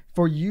me.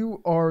 For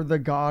you are the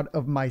God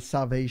of my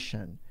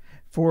salvation.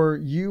 For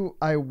you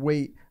I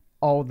wait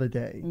all the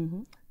day.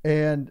 Mm-hmm.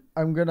 And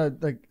I'm gonna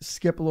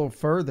skip a little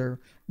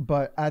further,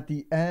 but at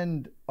the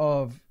end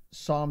of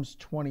Psalms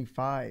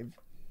 25,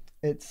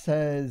 it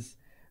says,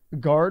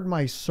 guard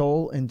my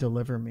soul and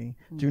deliver me.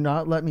 Mm-hmm. Do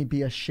not let me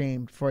be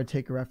ashamed, for I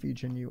take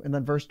refuge in you. And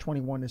then verse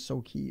 21 is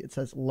so key. It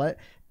says, let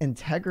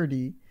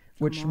integrity,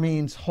 which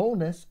means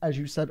wholeness, as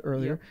you said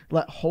earlier,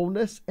 let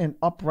wholeness and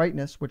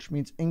uprightness, which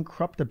means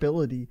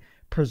incorruptibility,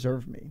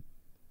 preserve me,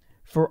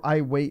 for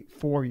I wait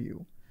for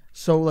you.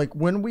 So, like,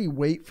 when we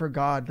wait for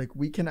God, like,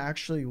 we can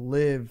actually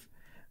live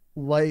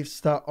lives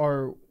that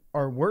are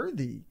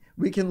worthy.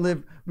 We can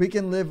live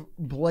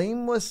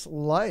blameless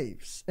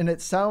lives. And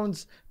it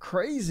sounds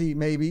crazy,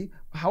 maybe.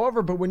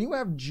 However, but when you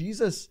have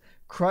Jesus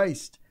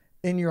Christ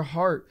in your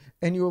heart,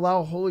 and you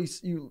allow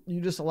you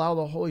just allow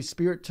the Holy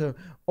Spirit to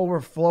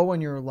overflow in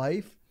your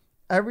life,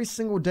 every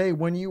single day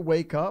when you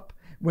wake up,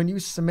 when you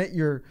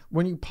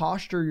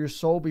posture your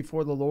soul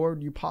before the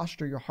Lord, you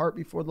posture your heart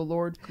before the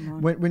Lord,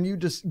 when you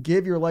just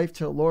give your life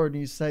to the Lord and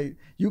you say,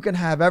 you can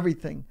have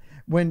everything,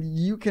 when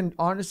you can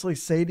honestly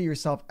say to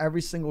yourself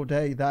every single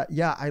day that,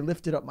 yeah, I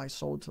lifted up my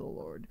soul to the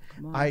Lord.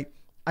 I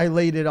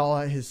laid it all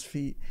at his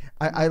feet.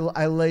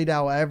 I laid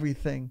out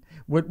everything.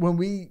 When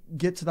we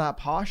get to that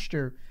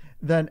posture,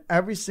 then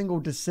every single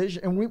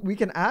decision, and we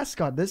can ask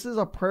God. This is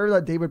a prayer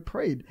that David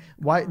prayed.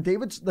 Why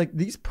David's like,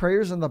 these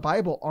prayers in the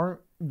Bible aren't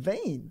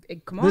vain.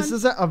 This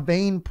isn't a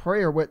vain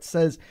prayer which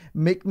says,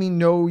 make me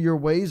know your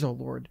ways, O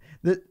Lord.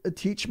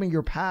 Teach me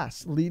your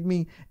paths. Lead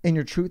me in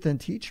your truth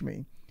and teach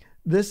me.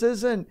 This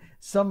isn't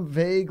some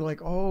vague,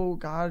 like, oh,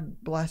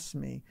 God bless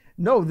me.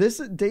 No,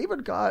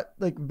 David got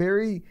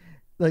very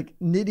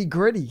nitty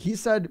gritty. He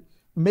said,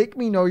 make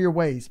me know your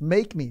ways.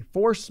 Make me,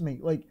 force me.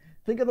 Like,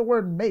 think of the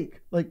word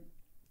make. Like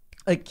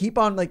keep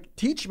on,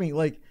 teach me.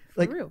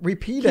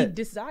 Repeat it.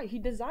 He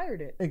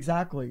desired it.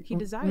 Exactly. He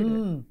desired it.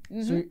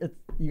 Mm-hmm. So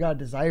you gotta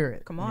desire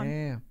it. Come on.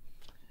 Yeah.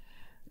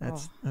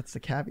 That's the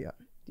caveat.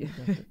 Yeah.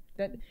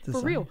 That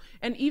for real.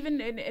 And even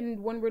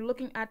and when we're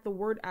looking at the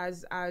word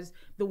as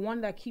the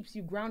one that keeps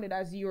you grounded,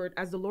 as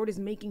the Lord is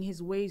making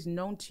his ways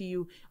known to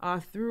you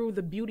through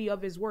the beauty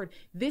of his word,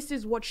 this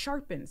is what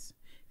sharpens.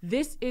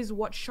 This is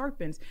what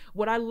sharpens.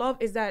 What I love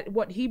is that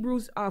what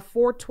Hebrews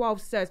 4:12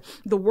 says,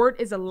 the word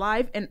is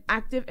alive and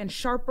active and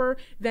sharper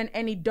than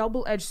any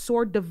double-edged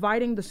sword,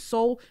 dividing the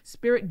soul,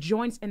 spirit,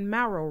 joints, and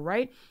marrow,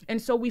 right?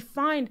 And so we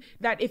find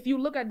that if you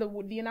look at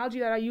the analogy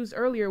that I used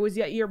earlier, was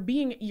that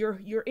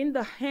you're in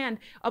the hand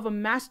of a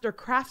master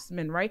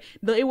craftsman, right?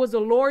 It was the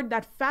Lord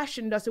that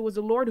fashioned us. It was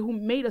the Lord who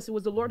made us. It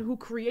was the Lord who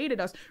created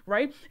us,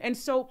 right? And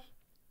so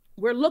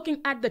we're looking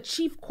at the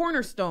chief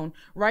cornerstone,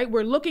 right?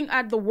 We're looking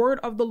at the word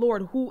of the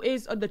Lord, who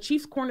is the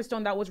chief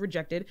cornerstone that was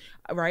rejected,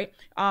 right?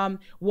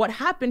 What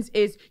happens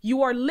is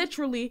you are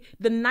literally,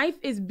 the knife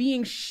is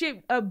being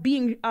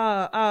sharpened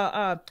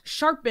on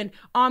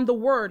the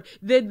word.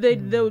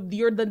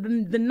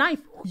 The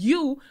knife,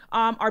 you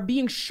are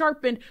being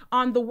sharpened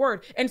on the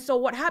word. And so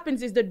what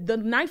happens is that the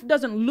knife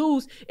doesn't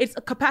lose its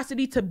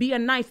capacity to be a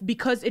knife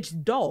because it's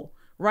dull.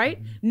 Right?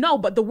 No,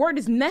 but the word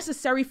is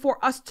necessary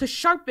for us to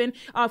sharpen,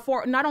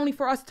 for not only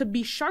for us to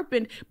be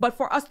sharpened, but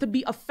for us to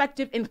be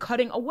effective in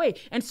cutting away.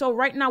 And so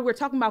right now we're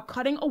talking about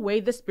cutting away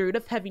the spirit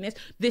of heaviness.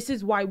 This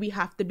is why we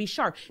have to be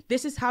sharp.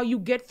 This is how you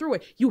get through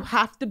it. You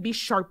have to be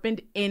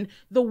sharpened in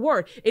the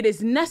word. It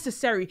is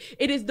necessary.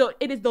 It is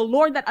the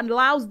Lord that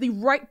allows the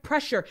right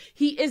pressure.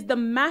 He is the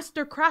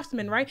master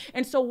craftsman, right?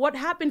 And so what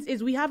happens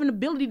is we have an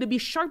ability to be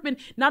sharpened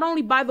not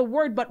only by the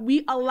word, but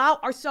we allow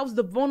ourselves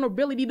the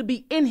vulnerability to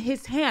be in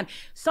his hand.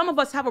 Some of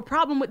us have a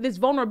problem with this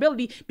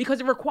vulnerability because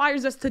it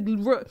requires us to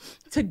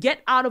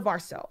get out of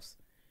ourselves,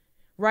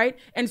 right?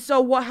 And so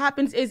what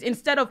happens is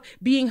instead of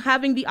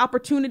having the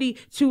opportunity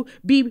to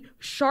be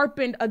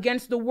sharpened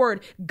against the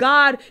word,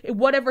 God,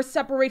 whatever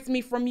separates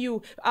me from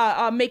you,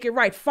 make it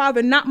right.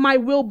 Father, not my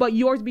will, but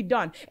yours be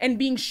done. And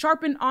being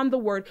sharpened on the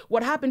word,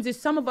 what happens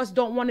is some of us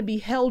don't want to be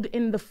held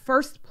in the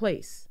first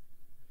place.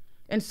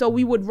 And so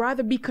we would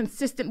rather be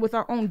consistent with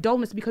our own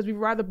dullness because we'd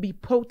rather be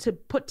put to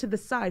the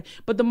side.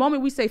 But the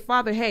moment we say,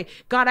 Father, hey,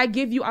 God,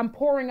 I'm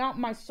pouring out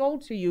my soul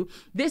to you.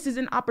 This is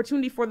an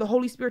opportunity for the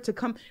Holy Spirit to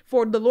come,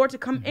 for the Lord to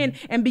come in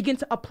and begin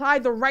to apply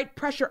the right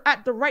pressure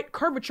at the right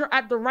curvature,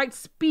 at the right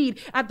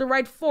speed, at the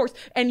right force,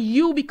 and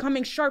you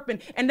becoming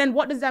sharpened. And then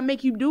what does that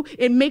make you do?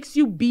 It makes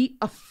you be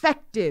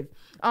effective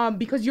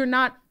because you're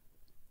not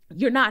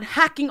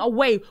hacking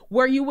away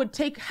where you would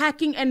take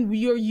hacking and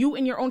you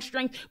in your own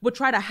strength would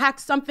try to hack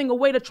something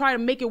away to try to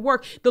make it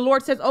work. The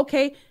Lord says,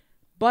 okay,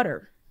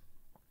 butter,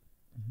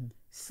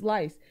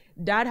 slice.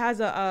 Dad has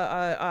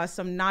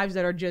some knives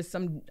that are just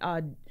some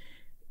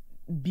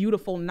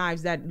beautiful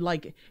knives that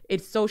like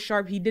it's so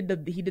sharp. He did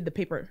the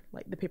paper,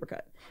 like the paper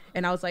cut,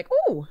 and I was like,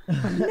 ooh,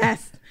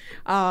 finesse.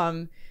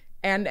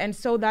 And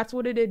so that's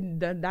what it is.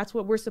 That's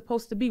what we're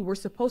supposed to be. We're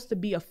supposed to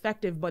be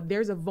effective, but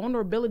there's a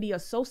vulnerability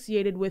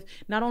associated with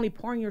not only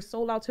pouring your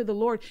soul out to the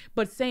Lord,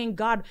 but saying,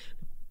 God,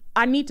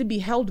 I need to be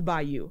held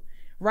by you.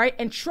 Right?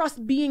 And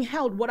trust being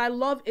held. What I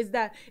love is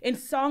that in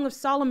Song of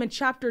Solomon,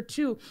 chapter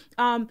 2,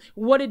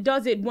 what it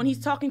does, when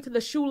he's talking to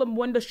the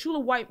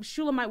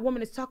Shulamite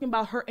woman is talking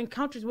about her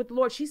encounters with the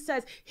Lord, she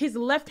says, his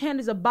left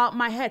hand is about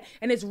my head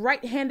and his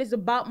right hand is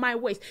about my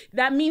waist.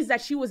 That means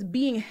that she was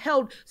being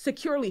held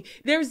securely.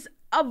 There is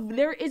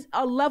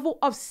a level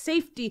of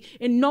safety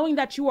in knowing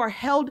that you are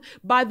held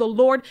by the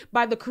Lord,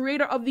 by the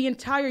creator of the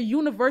entire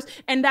universe,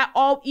 and that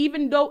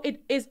even though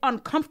it is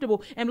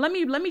uncomfortable. And let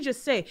me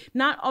just say,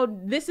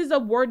 this is a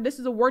word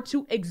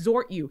to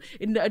exhort you,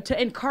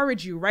 to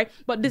encourage you, right?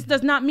 But this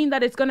does not mean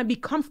that it's going to be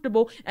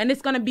comfortable and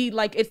it's going to be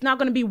like, it's not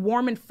going to be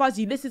warm and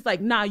fuzzy. This is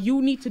like, nah,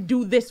 you need to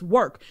do this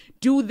work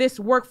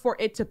for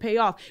it to pay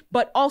off,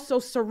 but also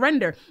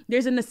surrender.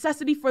 There's a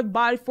necessity for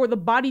the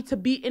body to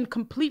be in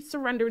complete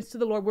surrenderance to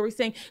the Lord, where we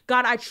saying,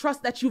 God, I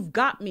trust that you've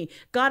got me.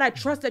 God, I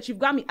trust that you've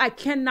got me. I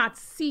cannot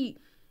see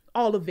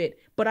all of it,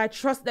 but I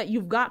trust that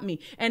you've got me.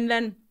 And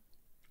then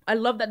I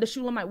love that the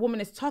Shulamite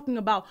woman is talking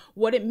about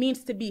what it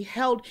means to be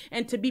held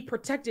and to be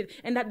protected,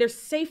 and that there's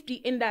safety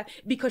in that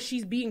because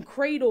she's being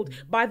cradled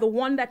by the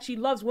one that she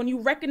loves. When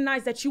you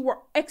recognize that you were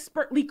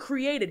expertly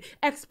created,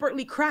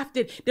 expertly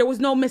crafted, there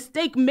was no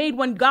mistake made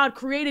when God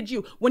created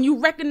you. When you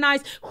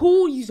recognize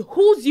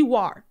whose you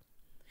are,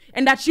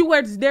 and that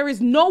there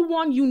is no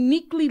one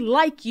uniquely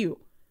like you,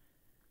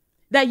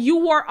 that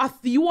you are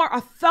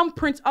a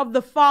thumbprint of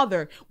the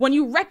Father. When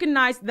you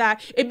recognize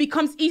that, it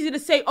becomes easy to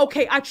say,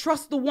 okay, I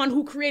trust the one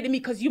who created me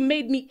because you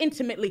made me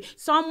intimately.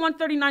 Psalm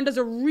 139 does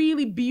a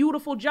really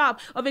beautiful job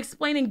of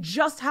explaining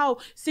just how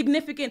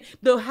significant,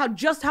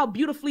 how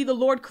beautifully the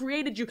Lord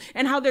created you,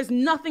 and how there's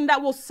nothing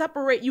that will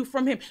separate you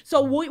from him. So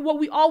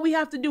all we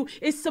have to do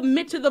is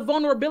submit to the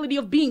vulnerability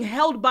of being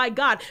held by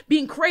God,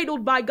 being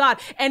cradled by God,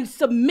 and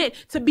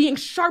submit to being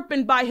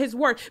sharpened by his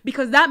word,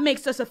 because that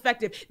makes us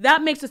effective.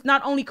 That makes us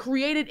not only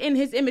created in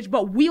his image,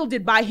 but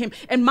wielded by him.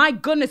 And my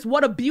goodness,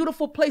 what a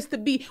beautiful place to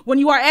be when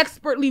you are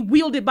expertly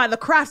wielded by the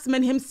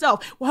craftsman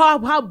himself.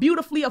 How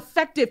beautifully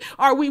effective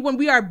are we when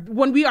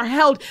we are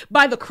held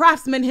by the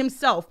craftsman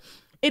himself.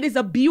 It is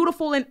a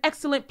beautiful and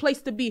excellent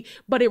place to be,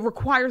 but it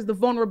requires the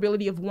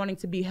vulnerability of wanting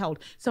to be held.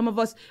 Some of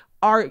us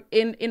are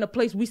in a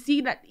place, we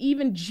see that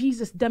even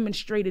Jesus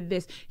demonstrated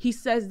this. He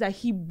says that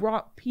he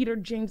brought Peter,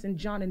 James, and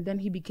John, and then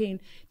he became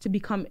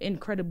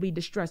incredibly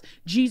distressed.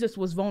 Jesus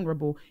was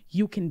vulnerable.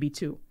 You can be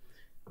too.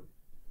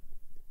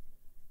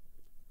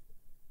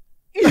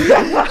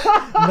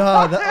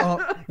 No,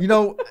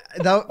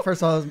 that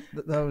first of all,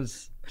 that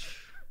was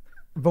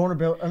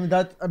vulnerability. I mean,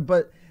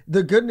 but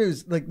the good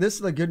news, like, this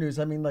is the good news.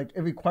 I mean, like,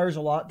 it requires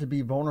a lot to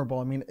be vulnerable.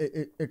 I mean,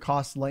 it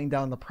costs laying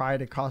down the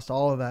pride. It costs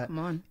all of that.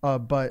 Come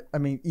on. But I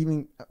mean,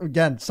 even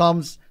again,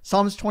 Psalms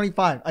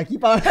 25. I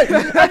keep on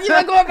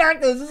going back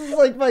to this. This is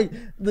like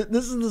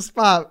this is the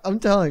spot. I'm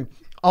telling you,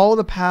 all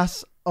the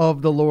paths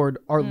of the Lord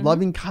are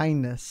loving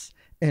kindness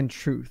and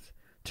truth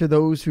to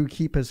those who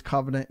keep his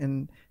covenant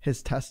and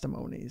his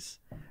testimonies.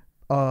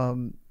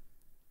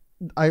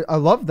 I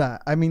love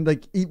that. I mean,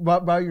 like,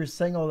 while you're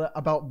saying all that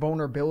about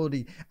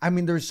vulnerability, I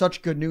mean, there's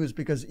such good news,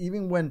 because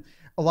even when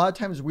a lot of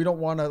times we don't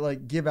want to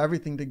like give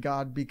everything to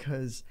God,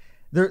 because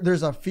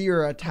there's a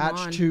fear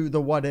attached to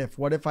the what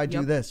if I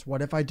do this?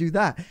 What if I do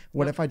that?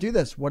 What if I do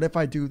this? What if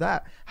I do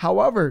that?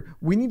 However,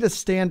 we need to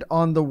stand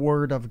on the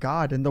word of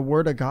God, and the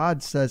word of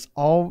God says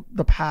all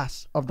the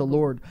paths of the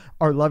Lord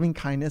are loving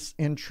kindness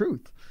and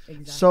truth.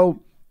 Exactly.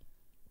 So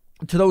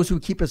to those who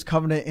keep his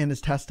covenant and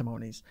his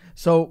testimonies.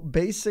 So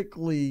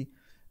basically,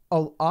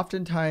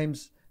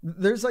 oftentimes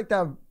there's like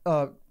that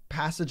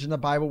passage in the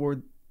Bible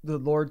where the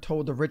Lord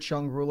told the rich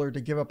young ruler to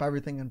give up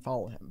everything and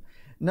follow him.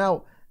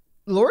 Now,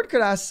 the Lord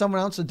could ask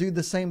someone else to do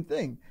the same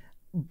thing.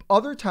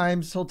 Other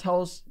times he'll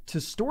tell us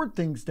to steward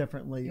things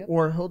differently,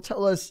 or he'll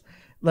tell us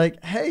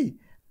like, hey,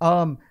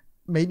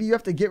 maybe you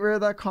have to get rid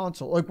of that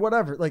console, like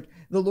whatever. Like,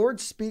 the Lord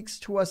speaks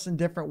to us in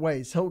different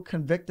ways. He'll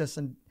convict us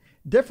in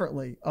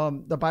differently.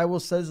 The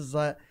Bible says is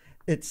that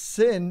it's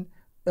sin.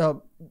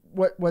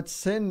 What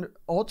sin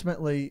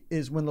ultimately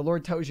is when the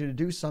Lord tells you to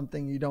do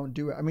something, you don't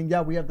do it. I mean,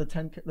 yeah, we have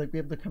we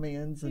have the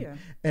commands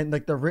and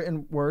like the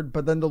written word,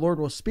 but then the Lord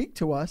will speak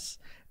to us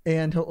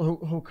and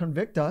he'll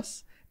convict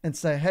us and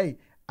say, hey,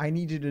 I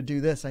need you to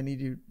do this. I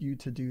need you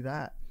to do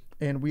that.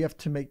 And we have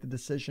to make the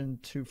decision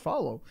to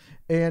follow.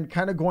 And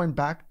kind of going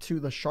back to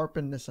the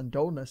sharpness and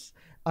dullness,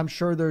 I'm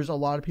sure there's a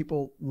lot of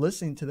people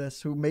listening to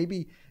this who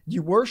maybe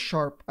you were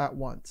sharp at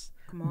once.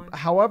 Come on.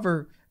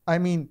 However, I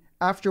mean,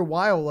 after a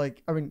while,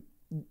 like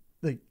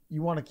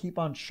you want to keep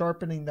on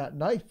sharpening that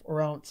knife,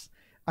 or else,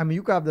 I mean,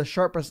 you could have the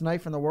sharpest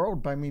knife in the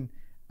world, but I mean,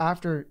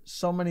 after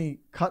so many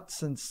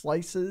cuts and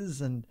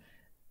slices, and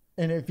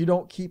if you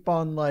don't keep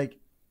on like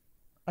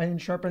iron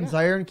sharpens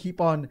iron,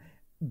 keep on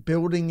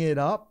building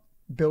up,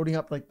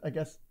 like, I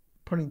guess,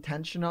 putting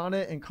tension on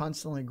it and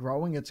constantly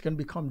growing, it's going to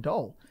become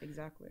dull.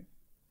 Exactly.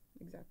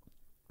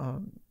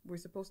 We're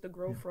supposed to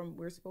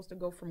we're supposed to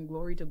go from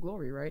glory to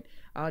glory, right?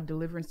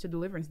 Deliverance to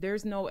deliverance.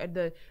 There's no,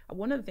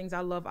 one of the things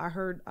I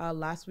heard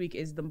last week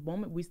is the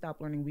moment we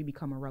stop learning, we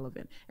become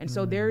irrelevant. And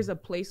so there's a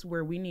place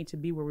where we need to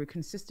be, where we're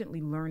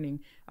consistently learning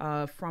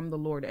from the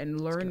Lord,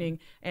 and learning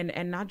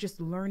and not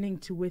just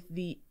learning with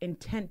the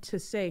intent to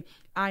say,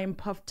 I am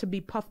to be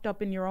puffed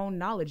up in your own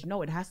knowledge.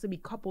 No, it has to be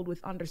coupled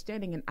with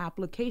understanding and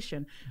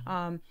application.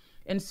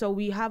 And so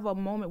we have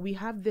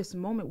this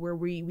moment where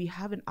we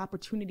have an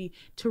opportunity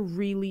to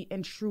really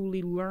and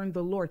truly learn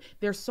the Lord.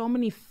 There's so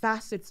many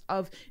facets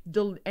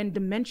and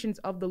dimensions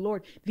of the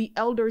Lord. The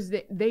elders,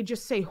 they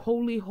just say,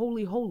 holy,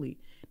 holy, holy.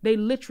 They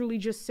literally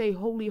just say,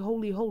 holy,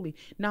 holy, holy.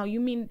 Now, you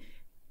mean,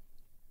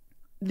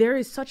 there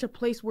is such a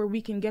place where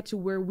we can get to,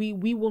 where we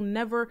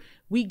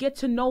get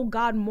to know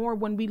God more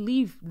when we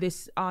leave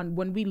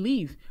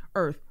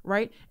earth,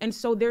 right? And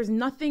so there's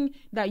nothing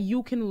that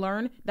you can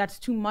learn that's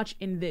too much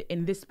in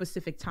this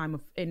specific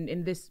time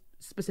in this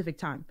specific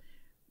time.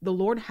 The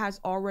Lord has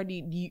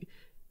already,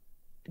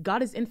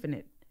 God is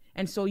infinite.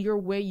 And so your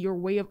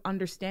way of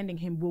understanding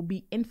him will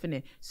be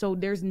infinite. So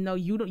there's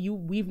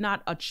we've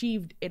not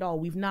achieved it all.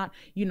 We've not,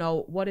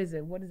 what is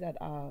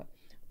that?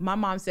 My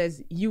mom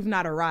says, you've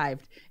not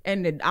arrived.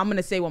 And I'm going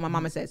to say what my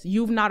mama says.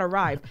 You've not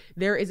arrived.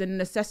 There is a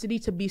necessity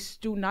to be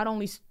not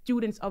only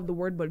students of the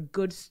word, but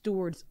good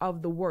stewards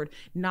of the word.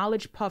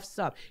 Knowledge puffs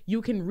up.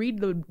 You can read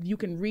the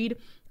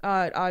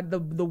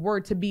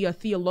word to be a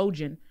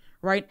theologian,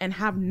 right? And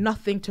have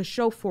nothing to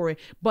show for it.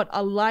 But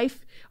a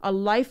life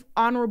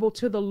honorable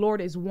to the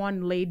Lord is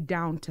one laid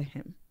down to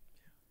him.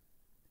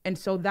 And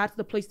so that's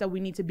the place that we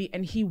need to be.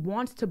 And he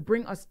wants to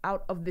bring us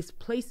out of this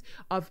place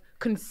of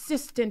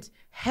consistent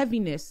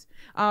heaviness.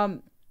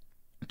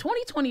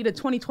 2020 to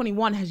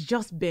 2021 has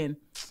just been,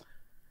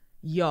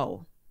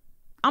 I'm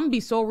gonna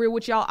be so real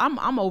with y'all.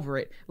 I'm over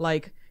it.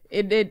 Like,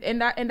 and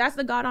that's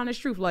the God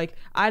honest truth. Like,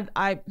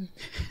 I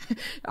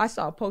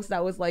saw a post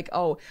that was like,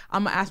 oh,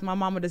 I'm gonna ask my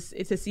mama to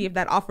see if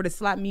that offer to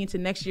slap me into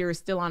next year is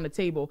still on the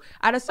table.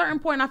 At a certain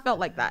point, I felt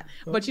like that.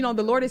 But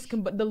the Lord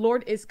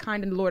is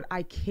kind, and the Lord,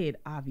 I kid,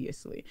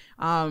 obviously.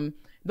 The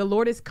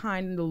Lord is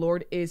kind, and the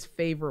Lord is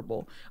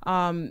favorable.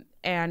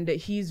 And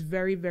he's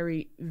very,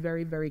 very,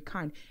 very, very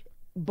kind.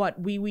 But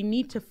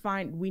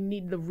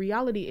the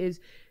reality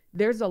is,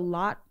 there's a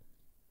lot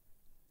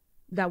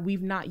that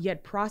we've not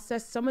yet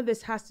processed. Some of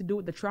this has to do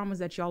with the traumas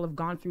that y'all have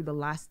gone through the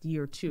last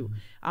year too.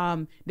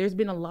 There's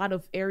been a lot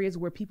of areas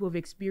where people have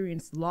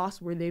experienced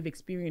loss, where they've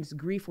experienced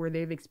grief, where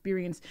they've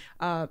experienced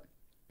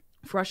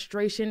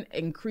frustration,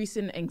 increase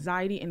in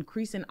anxiety,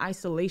 increase in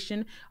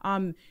isolation.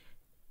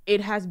 It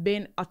has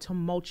been a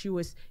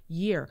tumultuous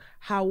year.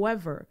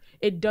 However,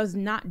 it does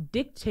not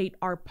dictate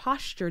our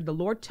posture. The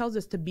Lord tells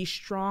us to be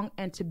strong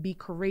and to be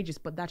courageous,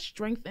 but that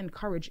strength and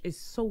courage is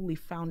solely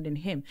found in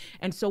him.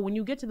 And so when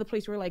you get to the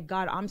place where like,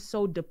 God, I'm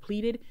so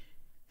depleted,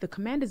 the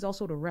command is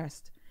also to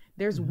rest.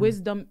 There's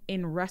wisdom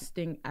in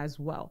resting as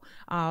well.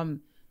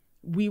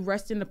 We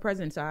rest in the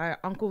presence.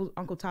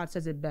 Uncle Todd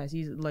says it best.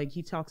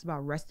 He talks about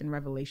rest and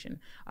revelation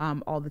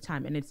all the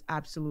time, and it's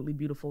absolutely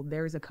beautiful.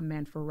 There is a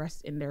command for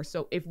rest in there.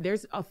 So if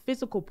there's a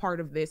physical part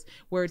of this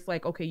where it's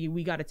like, okay,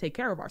 we got to take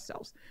care of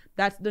ourselves,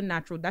 that's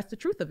the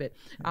truth of it.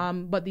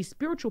 But the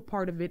spiritual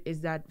part of it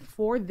is that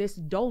for this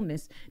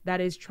dullness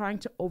that is trying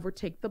to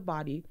overtake the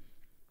body,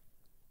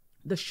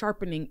 the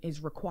sharpening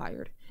is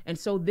required. And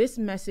so this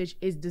message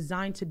is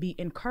designed to be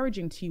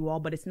encouraging to you all,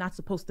 but it's not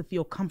supposed to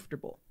feel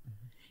comfortable.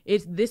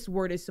 This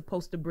word is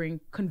supposed to bring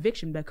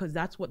conviction, because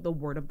that's what the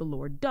word of the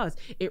Lord does.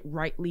 It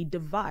rightly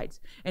divides.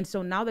 And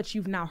so now that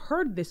you've now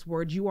heard this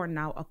word, you are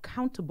now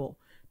accountable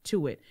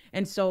to it.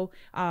 And so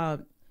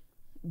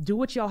do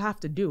what y'all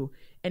have to do.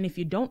 And if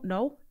you don't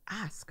know,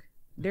 ask.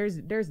 There's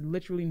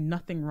literally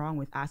nothing wrong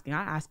with asking.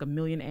 I ask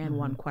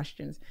 1,000,001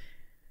 questions.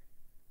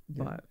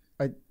 Yeah.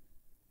 But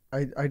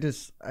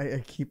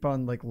I keep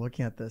on like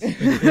looking at this.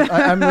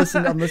 I'm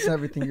listening to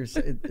everything you're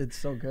saying. It's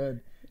so good.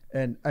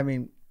 And I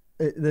mean,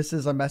 this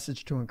is a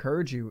message to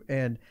encourage you.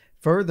 And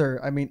further,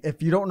 I mean,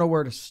 if you don't know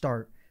where to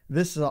start,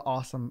 this is an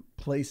awesome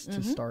place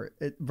to start.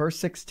 Verse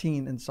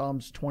 16 in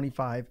Psalms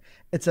 25,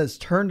 it says,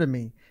 "Turn to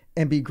me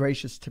and be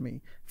gracious to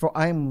me, for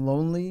I am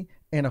lonely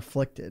and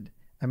afflicted."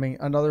 I mean,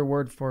 another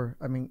word for,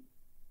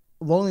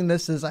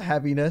 loneliness is a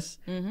heaviness,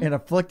 and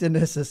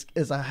afflictedness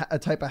is a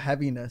type of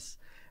heaviness.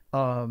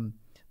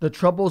 The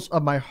troubles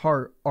of my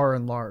heart are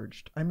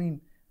enlarged. I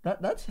mean,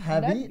 that's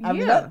heavy.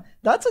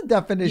 That's a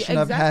definition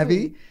of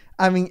heavy.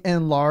 I mean,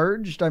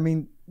 enlarged. I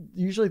mean,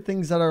 usually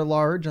things that are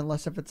large,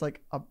 unless if it's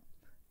like a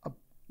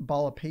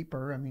ball of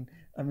paper. I mean,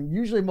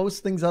 usually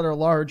most things that are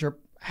large are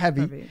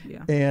heavy.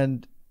 Yeah.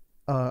 And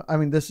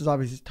this is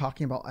obviously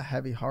talking about a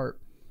heavy heart.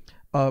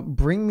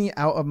 Bring me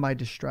out of my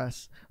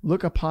distress.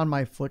 Look upon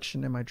my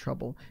affliction and my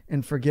trouble,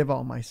 and forgive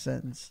all my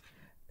sins.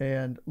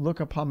 And look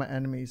upon my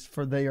enemies,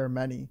 for they are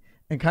many.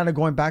 And kind of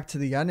going back to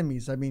the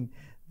enemies. I mean,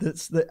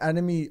 that's the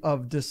enemy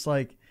of just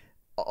like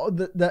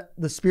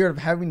the spirit of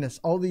heaviness.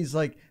 All these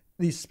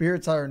these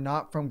spirits that are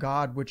not from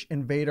God, which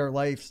invade our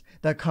lives,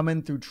 that come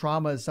in through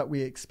traumas that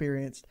we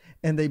experienced,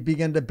 and they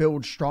begin to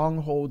build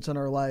strongholds in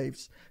our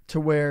lives to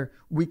where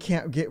we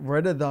can't get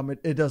rid of them.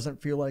 It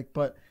doesn't feel like,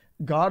 but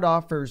God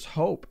offers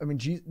hope. I mean,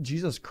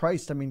 Jesus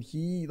Christ, I mean,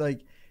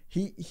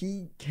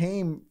 he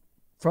came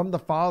from the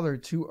Father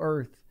to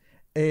earth,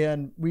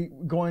 and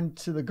going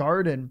to the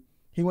garden,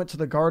 he went to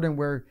the garden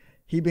where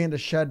he began to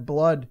shed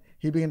blood.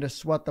 He began to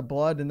sweat the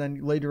blood. And then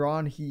later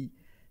on, he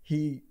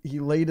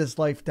laid his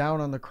life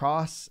down on the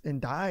cross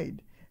and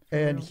died.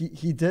 And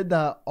he did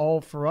that all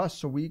for us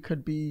so we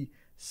could be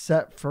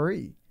set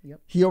free.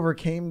 Yep. He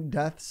overcame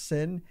death,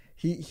 sin.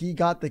 He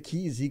got the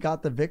keys. He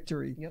got the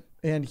victory. Yep.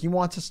 And he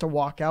wants us to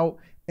walk out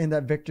in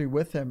that victory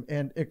with him.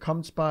 And it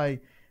comes by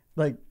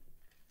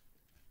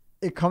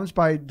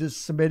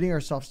just submitting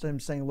ourselves to him,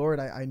 saying, Lord,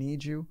 I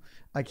need you.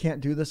 I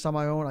can't do this on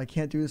my own. I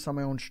can't do this on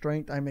my own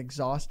strength. I'm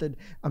exhausted.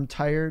 I'm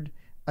tired.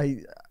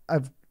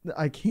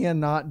 I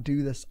cannot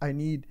do this. I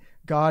need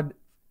God.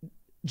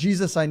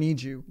 Jesus, I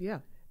need you. Yeah.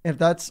 If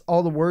that's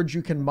all the words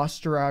you can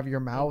muster out of your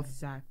mouth,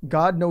 exactly.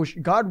 God knows.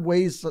 God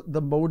weighs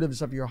the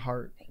motives of your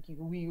heart. Thank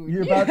you.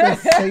 You're about to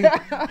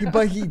say,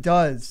 but he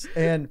does.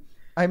 And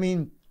I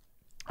mean,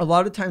 a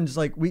lot of times,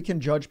 like, we can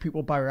judge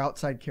people by our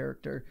outside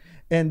character.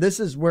 And this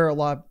is where a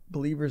lot of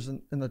believers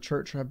in the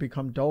church have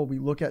become dull. We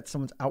look at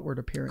someone's outward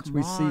appearance.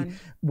 We see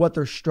what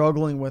they're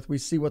struggling with. We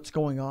see what's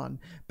going on.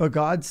 But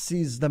God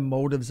sees the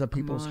motives of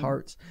people's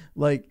hearts.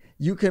 Like,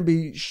 you can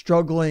be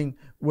struggling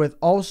with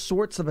all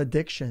sorts of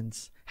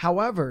addictions.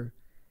 However,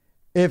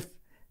 if,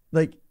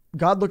 like,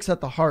 God looks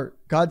at the heart,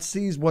 God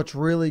sees what's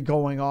really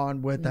going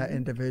on with that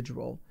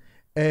individual.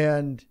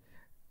 And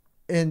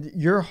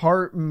your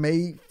heart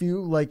may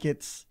feel like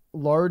it's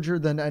larger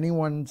than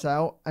anyone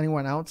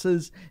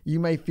else's.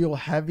 You may feel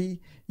heavy.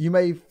 You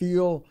may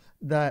feel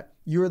that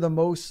you're the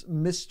most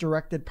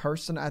misdirected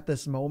person at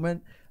this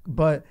moment.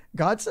 But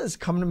God says,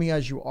 come to me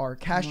as you are.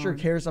 Cast your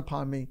cares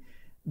upon me,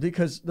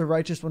 because the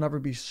righteous will never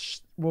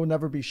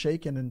be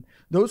shaken. And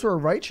those who are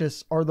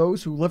righteous are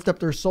those who lift up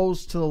their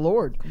souls to the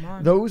Lord.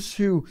 Those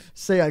who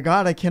say,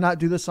 God, I cannot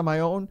do this on my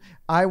own.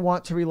 I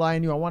want to rely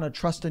on you. I want to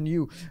trust in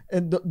you.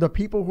 And the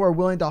people who are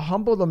willing to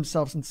humble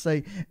themselves and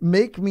say,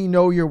 make me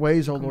know your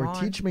ways, O Lord.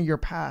 Teach me your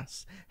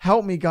paths.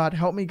 Help me, God.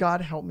 Help me,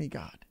 God. Help me,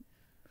 God.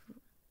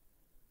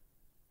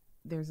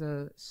 There's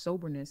a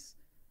soberness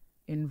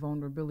in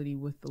vulnerability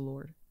with the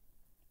Lord.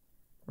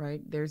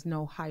 right? There's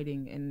no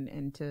hiding.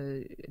 And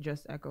to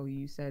just echo,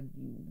 you said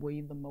you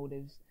weigh the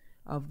motives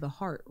of the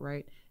heart,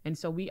 right? And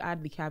so we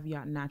add the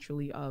caveat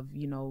naturally of,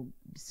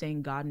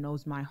 saying God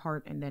knows my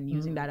heart and then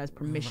using that as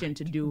permission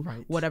to do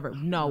whatever.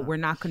 No, we're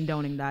not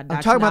condoning that.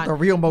 I'm talking about the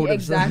real motives.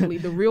 Exactly,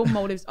 the real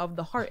motives of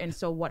the heart. And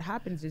so what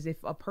happens is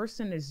if a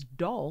person is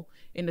dull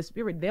in the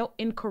spirit, they'll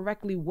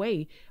incorrectly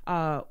weigh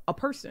a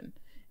person.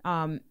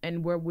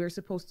 And where we're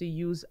supposed to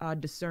use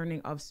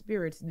discerning of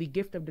spirits, the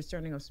gift of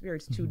discerning of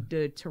spirits,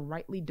 to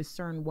rightly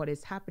discern what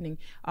is happening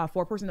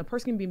for a person. The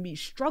person can be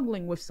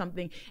struggling with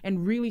something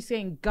and really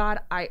saying, God,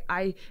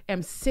 I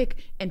am sick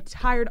and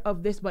tired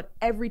of this, but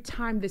every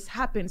time this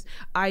happens,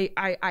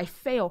 I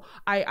fail.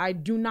 I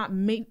do not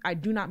meet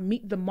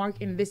the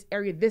mark in this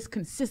area. This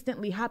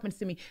consistently happens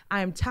to me.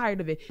 I am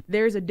tired of it.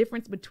 There's a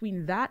difference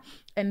between that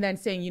and then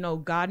saying,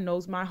 God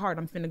knows my heart.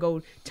 I'm finna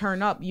go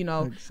turn up,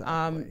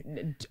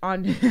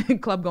 on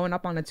club going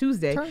up on a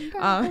Tuesday.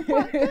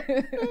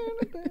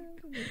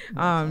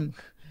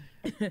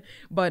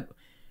 But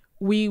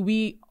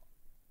we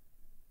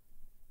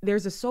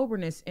there's a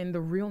soberness in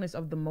the realness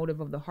of the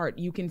motive of the heart.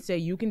 You can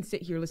sit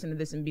here, listen to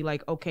this and be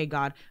like, okay,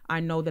 God, I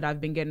know that I've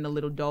been getting a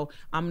little dull.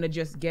 I'm going to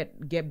just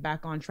get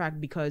back on track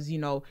because,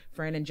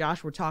 Fran and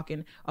Josh were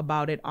talking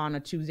about it on a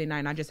Tuesday night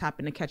and I just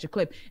happened to catch a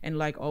clip and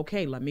like,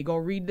 okay, let me go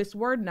read this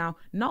word now.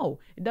 No,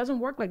 it doesn't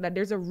work like that.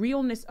 There's a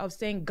realness of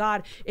saying,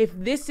 God, if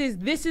this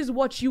is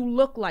what you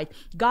look like,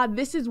 God,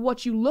 this is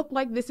what you look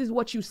like. This is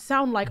what you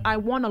sound like. I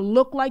want to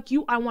look like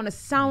you. I want to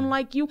sound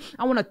like you.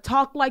 I want to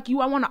talk like you.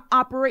 I want to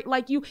operate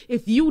like you.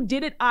 If you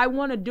did it, I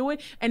want to do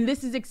it. And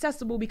this is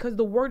accessible because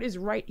the word is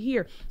right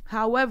here.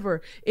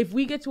 However, if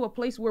we get to a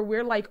place where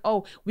we're like,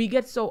 we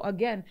get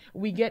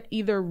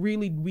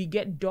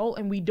dull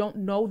and we don't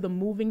know the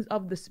movings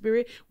of the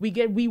spirit,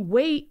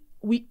 we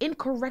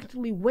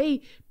incorrectly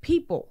weigh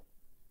people.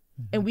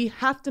 And we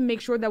have to make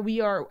sure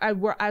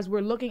that as we're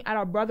looking at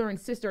our brother and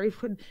sister,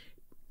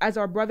 at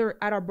our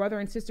brother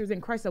and sisters in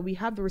Christ, that we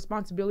have the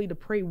responsibility to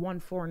pray one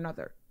for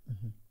another.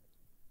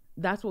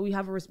 That's what we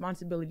have a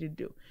responsibility to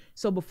do.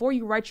 So before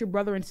you write your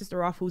brother and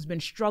sister off who's been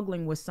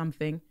struggling with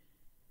something,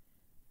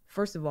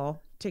 first of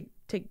all, take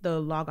the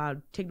log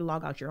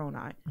out your own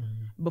eye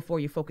before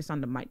you focus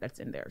on the mite that's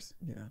in theirs.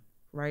 Yeah.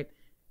 Right?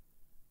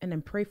 And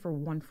then pray for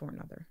one for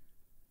another.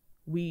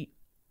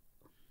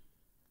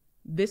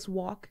 This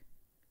walk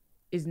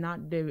is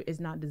not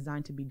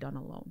designed to be done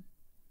alone.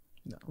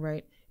 No.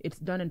 Right? It's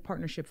done in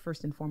partnership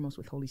first and foremost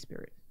with Holy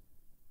Spirit.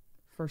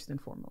 First and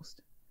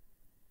foremost.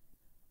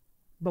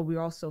 But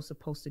we're also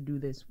supposed to do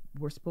this.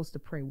 We're supposed to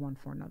pray one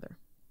for another.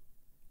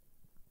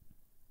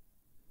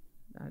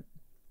 I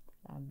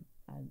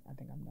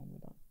think I'm done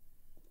with that.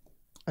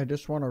 I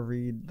just want to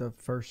read the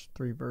first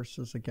 3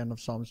 verses again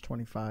of Psalms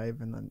 25,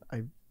 and then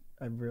I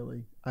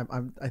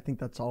think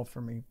that's all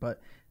for me.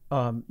 But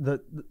the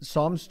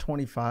Psalms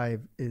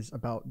 25 is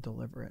about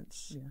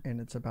deliverance, and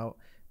it's about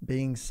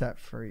being set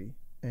free.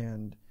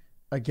 And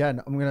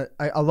again,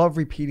 I love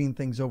repeating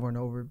things over and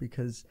over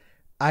because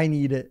I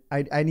need it.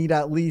 I need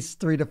at least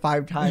 3 to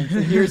 5 times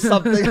to hear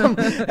something.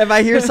 If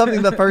I hear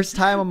something the first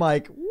time, I'm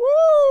like,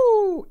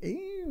 woo!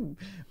 Ew.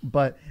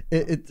 But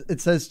it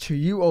says, to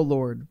you, O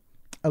Lord,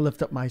 I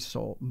lift up my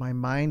soul, my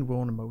mind,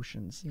 will, and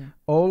emotions. Yeah.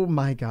 Oh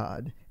my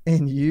God,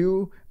 in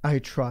you I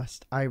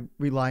trust. I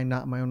rely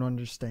not on my own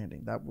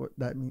understanding.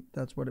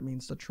 That's what it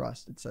means to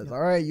trust. It says, all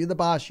right, you're the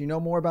boss. You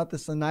know more about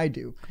this than I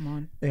do. Come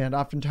on. And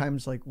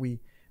oftentimes, like we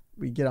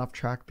get off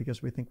track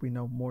because we think we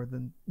know more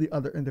than the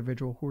other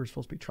individual who we're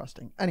supposed to be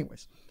trusting.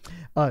 Anyways,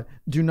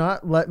 do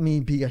not let me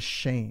be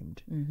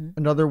ashamed.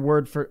 Another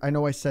word for, I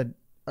know I said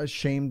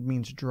ashamed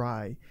means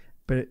dry,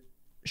 but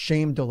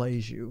shame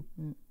delays you.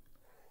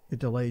 It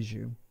delays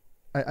you.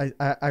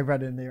 I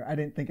read it in there. I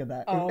didn't think of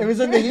that. It was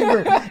in the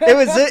Hebrew.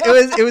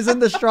 It was in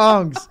the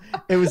Strongs.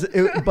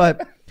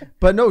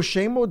 But no,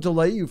 shame will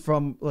delay you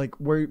from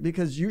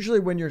because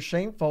usually when you're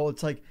shameful,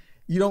 it's like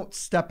you don't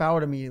step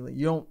out immediately.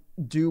 You don't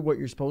do what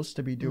you're supposed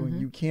to be doing.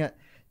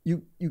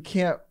 You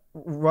can't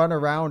run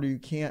around, or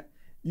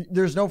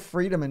there's no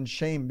freedom in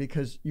shame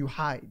because you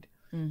hide.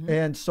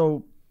 And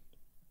so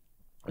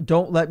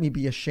don't let me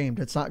be ashamed.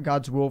 It's not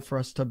God's will for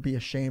us to be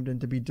ashamed and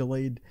to be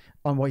delayed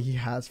on what he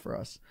has for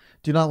us.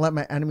 Do not let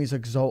my enemies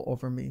exult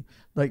over me.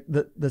 Like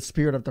the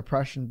spirit of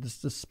depression,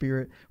 the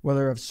spirit,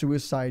 whether of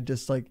suicide,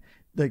 just like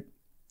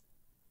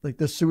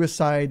the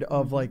suicide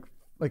of like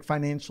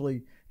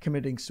financially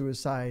committing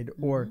suicide,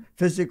 or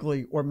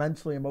physically or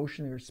mentally,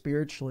 emotionally or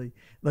spiritually.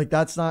 Like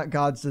that's not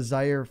God's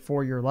desire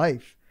for your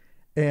life.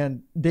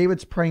 And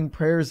David's praying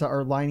prayers that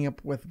are lining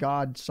up with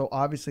God. So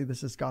obviously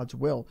this is God's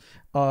will.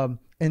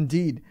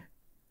 Indeed,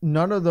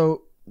 none of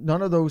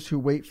those who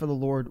wait for the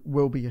Lord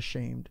will be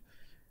ashamed.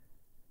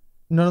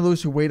 None of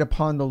those who wait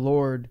upon the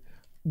Lord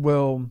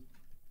will,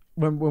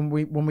 when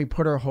we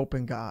put our hope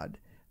in God,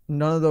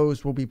 none of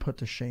those will be put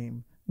to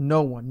shame.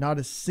 No one, not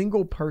a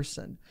single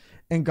person.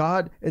 And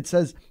God, it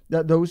says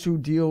that those who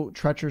deal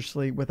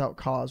treacherously without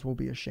cause will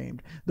be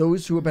ashamed.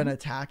 Those who have been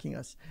attacking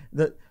us,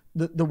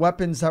 the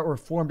weapons that were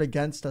formed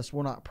against us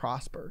will not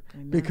prosper.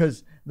 Amen.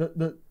 Because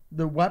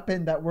the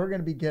weapon that we're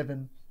going to be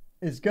given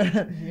is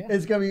gonna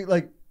be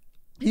like,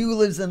 he who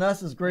lives in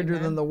us is greater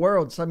than the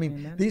world. So I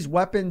mean, these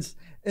weapons,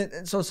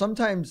 and so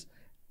sometimes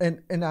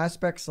in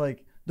aspects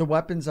like the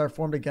weapons are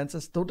formed against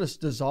us, they'll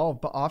just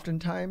dissolve. But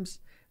oftentimes,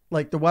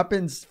 like the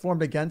weapons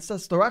formed against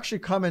us, they'll actually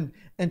come in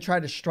and try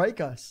to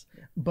strike us.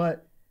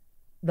 But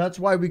that's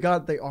why we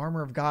got the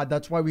armor of God.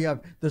 That's why we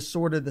have the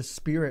sword of the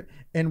Spirit.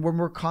 And when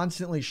we're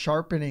constantly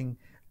sharpening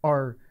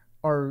our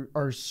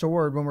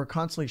sword, when we're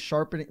constantly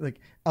sharpening, like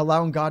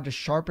allowing God to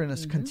sharpen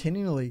us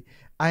continually.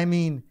 I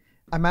mean,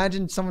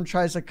 imagine someone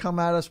tries to come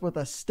at us with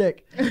a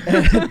stick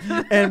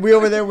and we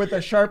over there with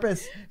the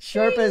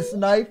sharpest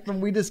knife,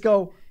 and we just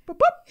go, boop,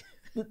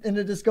 boop, and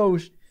it just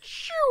goes,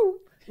 shoo,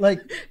 like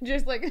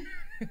just like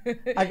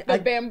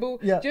the bamboo.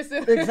 Yeah, just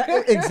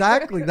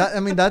exactly. That, I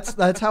mean,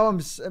 that's how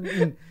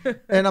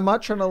and I'm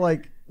not trying to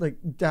like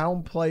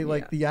downplay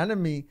like the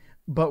enemy,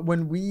 but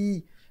when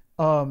we,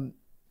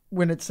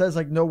 when it says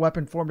like no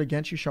weapon formed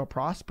against you shall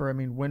prosper, I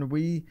mean, when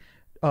we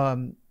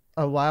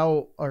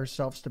allow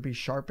ourselves to be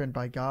sharpened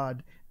by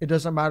God, it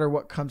doesn't matter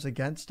what comes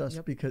against us.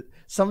 Because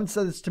someone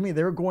said this to me,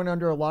 they were going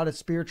under a lot of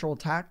spiritual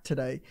attack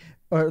today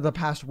or the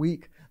past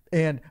week,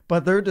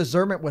 but their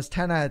discernment was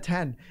 10 out of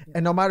 10,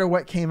 and no matter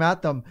what came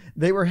at them,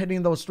 they were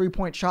hitting those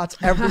 3-point shots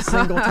every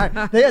single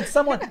time. They had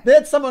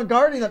someone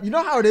guarding them. You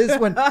know how it is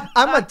when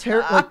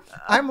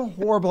I'm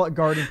horrible at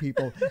guarding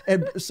people,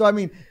 and so I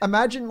mean,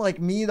 imagine like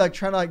me like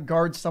trying to like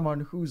guard someone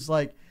who's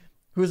a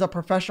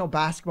professional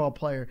basketball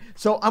player.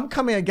 So I'm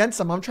coming against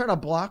them. I'm trying to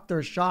block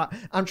their shot.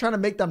 I'm trying to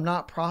make them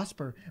not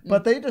prosper.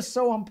 But they just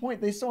so on point.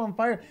 They so on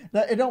fire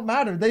that it don't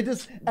matter. They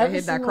just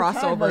hit that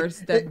crossover,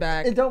 step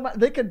back. It don't matter.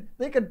 They could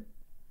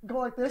go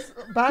like this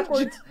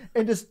backwards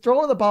and just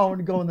throw the ball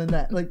and go in the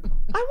net. Like,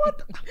 I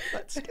want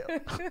that skill.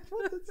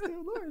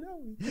 Lord,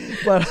 help me.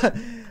 But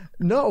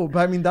no, but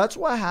I mean, that's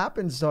what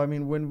happens. So I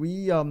mean, when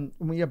we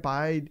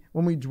abide,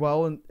 when we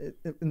dwell in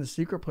the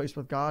secret place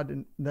with God,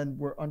 and then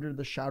we're under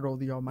the shadow of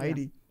the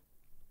Almighty.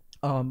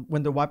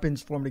 When the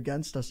weapons formed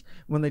against us,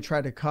 when they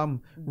try to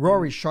come, we're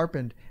already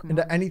sharpened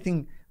into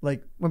anything.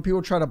 Like when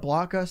people try to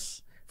block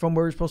us from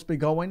where we're supposed to be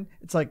going,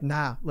 it's like,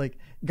 nah, like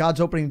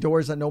God's opening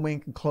doors that no man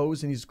can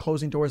close, and he's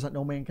closing doors that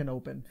no man can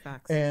open.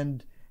 Facts.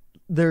 And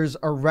there's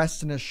a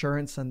rest and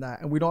assurance in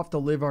that. And we don't have to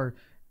live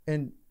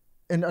and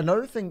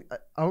another thing,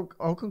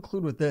 I'll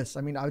conclude with this.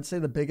 I mean, I would say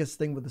the biggest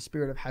thing with the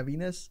spirit of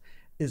heaviness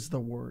is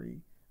the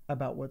worry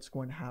about what's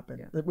going to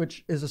happen,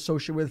 which is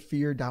associated with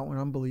fear, doubt, and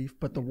unbelief.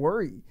 But the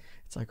worry,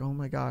 it's like, oh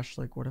my gosh,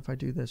 like what if I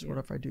do this? What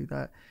if I do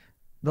that?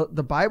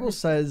 The Bible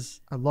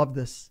says, I love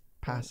this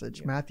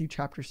passage, Matthew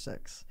chapter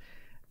 6.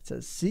 It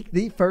says, seek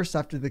thee first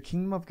after the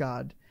kingdom of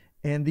God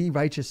and the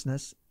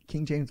righteousness,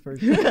 King James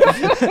Version,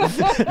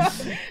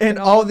 and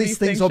all these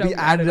things will be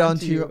added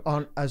unto you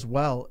as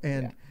well.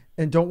 And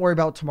don't worry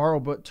about tomorrow,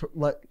 but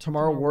let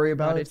tomorrow worry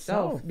about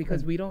itself.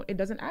 Because it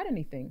doesn't add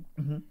anything.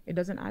 It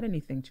doesn't add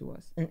anything to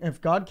us. And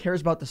if God cares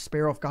about the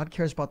sparrow, if God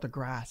cares about the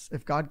grass,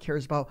 if God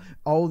cares about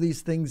all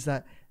these things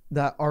that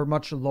are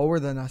much lower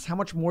than us, how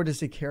much more does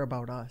he care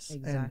about us?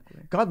 Exactly.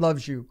 And God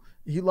loves you.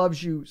 He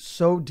loves you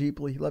so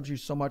deeply. He loves you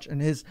so much.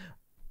 And his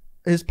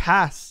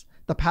paths,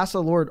 the paths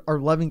of the Lord, are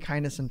loving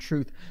kindness and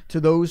truth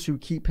to those who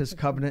keep his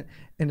covenant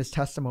and his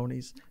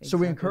testimonies. Exactly. So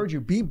we encourage you,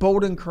 be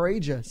bold and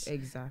courageous.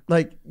 Exactly.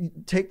 Like,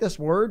 take this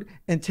word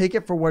and take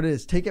it for what it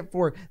is. Take it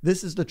for,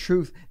 this is the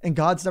truth. And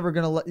God's never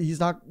going to he's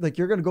not, like,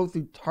 you're going to go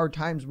through hard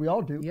times. We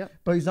all do.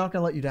 But he's not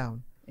going to let you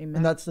down. Amen.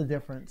 And that's the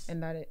difference.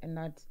 And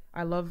that's,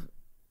 I love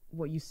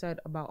what you said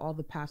about all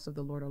the paths of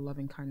the Lord are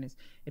loving kindness.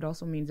 It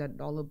also means that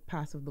all the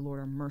paths of the Lord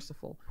are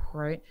merciful,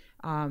 right?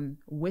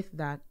 With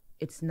that,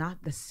 it's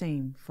not the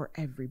same for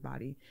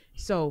everybody.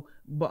 So,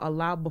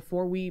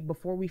 before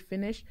we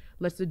finish,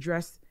 let's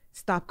address,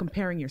 stop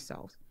comparing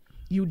yourselves.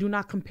 You do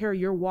not compare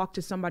your walk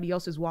to somebody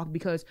else's walk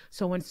because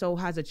so-and-so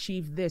has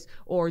achieved this,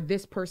 or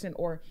this person,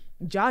 or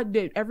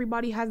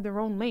everybody has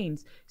their own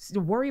lanes. So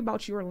worry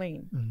about your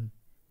lane. Mm-hmm.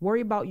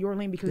 Worry about your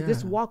lane, because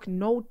this walk,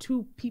 no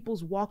two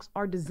people's walks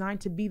are designed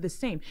to be the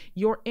same.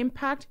 Your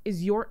impact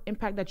is your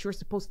impact that you're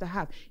supposed to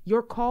have.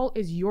 Your call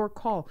is your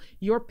call.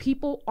 Your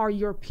people are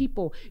your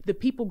people. The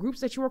people groups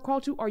that you are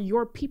called to are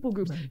your people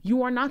groups. Right.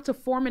 You are not to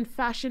form and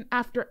fashion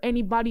after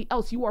anybody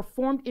else. You are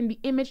formed in the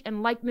image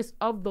and likeness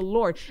of the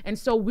Lord. And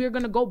so we're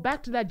going to go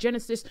back to that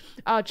Genesis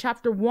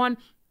chapter 1,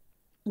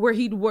 where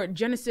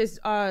Genesis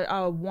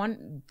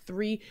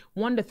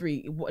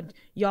 1:1-3,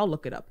 y'all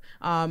look it up,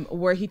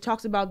 where he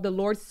talks about the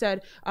Lord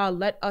said,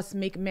 let us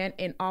make man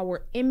in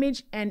our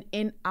image and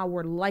in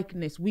our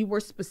likeness. We were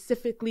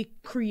specifically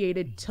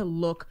created to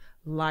look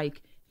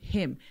like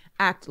him,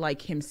 act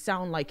like him,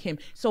 sound like him.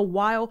 So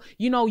while,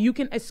 you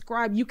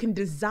can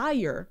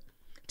desire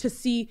to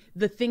see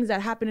the things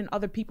that happen in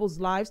other people's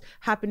lives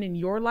happen in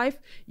your life,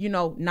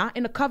 not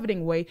in a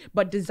coveting way,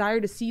 but desire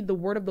to see the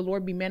word of the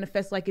Lord be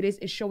manifest like it is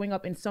showing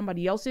up in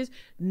somebody else's.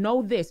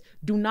 Know this: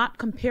 do not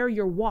compare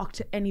your walk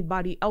to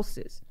anybody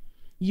else's.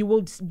 You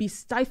will be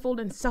stifled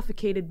and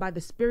suffocated by the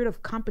spirit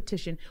of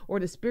competition or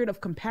the spirit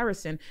of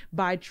comparison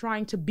by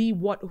trying to be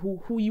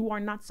who you are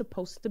not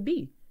supposed to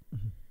be.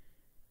 Mm-hmm.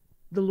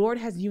 The Lord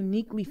has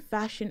uniquely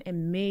fashioned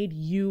and made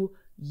you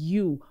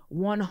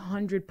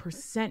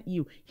 100%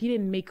 you. He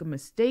didn't make a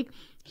mistake.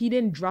 He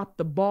didn't drop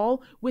the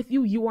ball with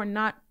you. You are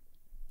not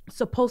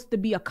supposed to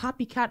be a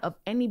copycat of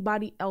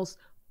anybody else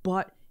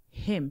but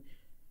him.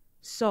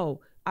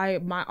 So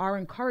our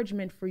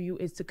encouragement for you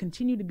is to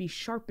continue to be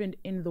sharpened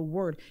in the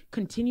word,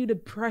 continue to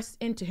press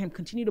into him,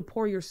 continue to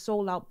pour your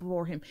soul out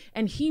before him,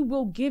 and he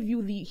will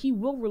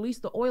release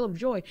the oil of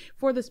joy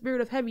for the spirit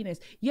of heaviness.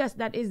 Yes,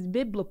 that is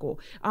biblical.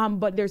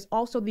 But there's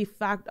also the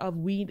fact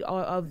of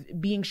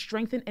being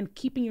strengthened and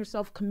keeping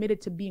yourself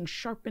committed to being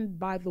sharpened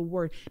by the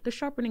word. The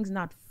sharpening is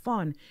not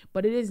fun,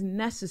 but it is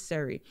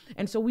necessary.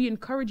 And so we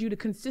encourage you to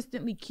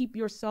consistently keep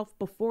yourself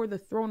before the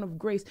throne of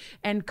grace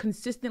and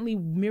consistently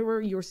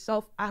mirror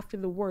yourself after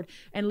the word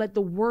and let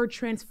the word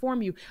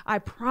transform you. I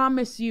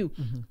promise you,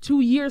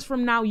 2 years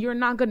from now, you're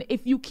not going to,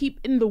 if you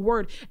keep in the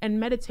word and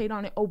meditate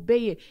on it,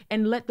 obey it,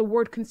 and let the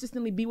word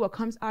consistently be what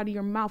comes out of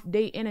your mouth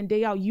day in and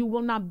day out, you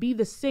will not be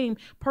the same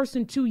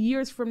person 2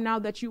 years from now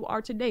that you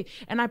are today.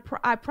 And I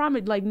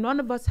promise, like, none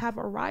of us have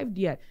arrived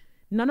yet.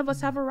 None of us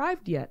have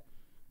arrived yet.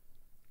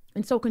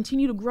 And so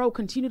continue to grow,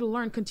 continue to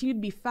learn, continue to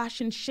be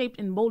fashioned, shaped,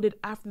 and molded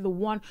after the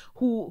one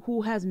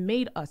who has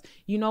made us.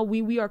 You know,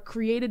 we are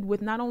created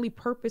with not only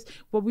purpose,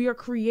 but we are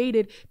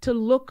created to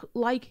look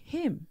like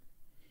him.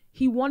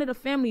 He wanted a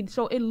family,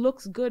 so it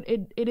looks good.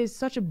 It is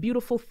such a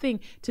beautiful thing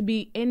to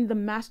be in the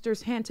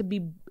master's hand, to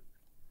be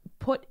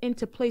put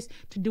into place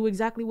to do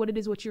exactly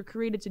what you're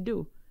created to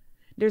do.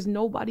 There's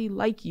nobody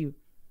like you.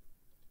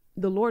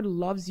 The Lord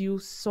loves you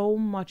so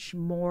much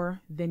more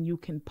than you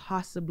can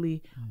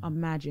possibly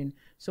imagine.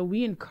 So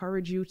we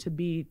encourage you to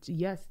be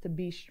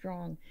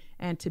strong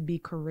and to be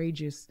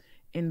courageous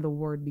in the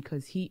word,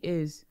 because he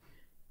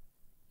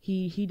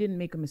didn't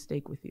make a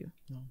mistake with you.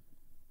 No.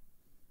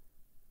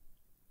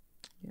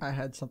 Yeah. I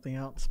had something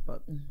else,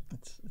 but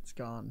it's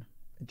gone.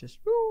 It just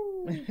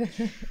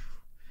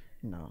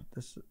no,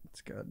 it's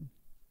good.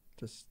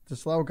 Just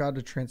allow God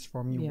to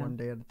transform you one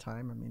day at a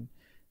time. I mean,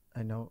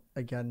 I know,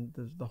 again,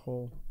 there's the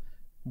whole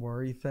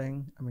worry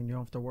thing. I mean, you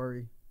don't have to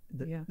worry.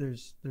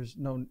 There's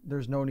no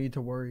need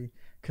to worry,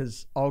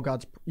 because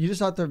you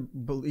just have to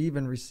believe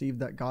and receive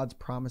that God's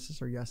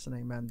promises are yes and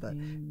amen. That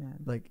amen.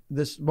 Like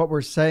this, what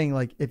we're saying,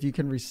 like, if you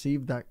can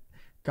receive that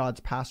God's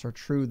past are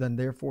true, then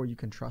therefore you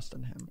can trust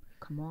in him.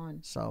 Come on.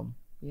 So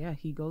yeah,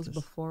 he goes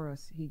before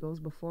us. He goes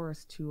before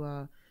us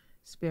to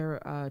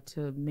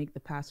make the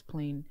path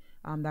plain.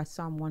 That's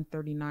Psalm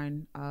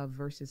 139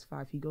 verses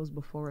 5. He goes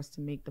before us to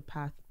make the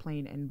path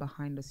plain, and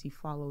behind us he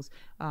follows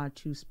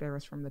to spare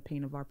us from the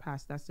pain of our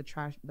past. That's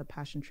the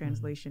Passion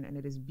Translation, and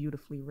it is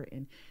beautifully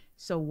written.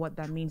 So what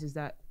that means is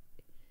that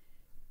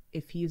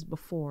if he is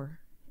before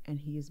and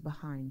he is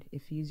behind,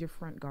 if he is your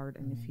front guard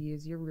and if he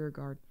is your rear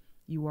guard,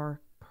 you are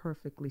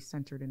perfectly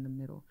centered in the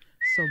middle.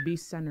 So be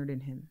centered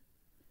in him,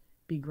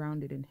 be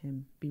grounded in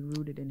him, be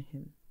rooted in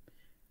him.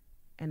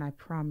 And I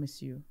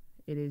promise you,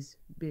 not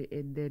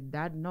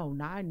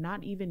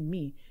even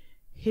me,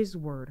 his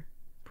word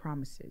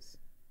promises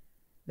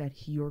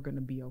that you're going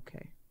to be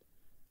okay.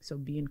 So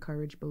be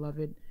encouraged,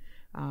 beloved.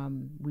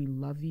 We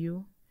love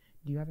you.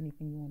 Do you have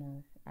anything you want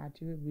to add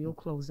to it? We'll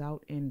close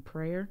out in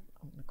prayer.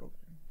 I'm going to go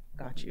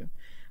there. Got you.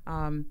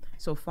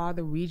 So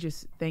Father, we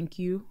just thank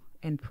you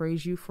and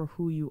praise you for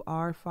who you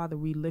are. Father,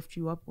 we lift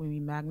you up when we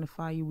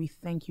magnify you. We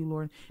thank you,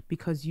 Lord,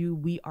 because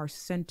we are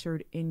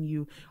centered in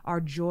you.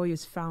 Our joy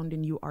is found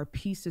in you. Our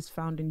peace is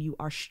found in you.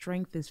 Our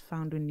strength is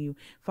found in you.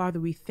 Father,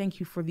 we thank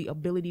you for the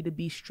ability to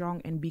be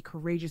strong and be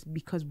courageous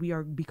because we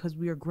are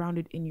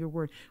grounded in your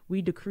word.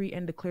 We decree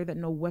and declare that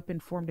no weapon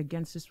formed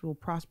against us will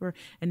prosper,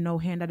 and no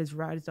hand that is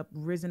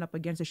risen up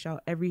against us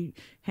every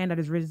hand that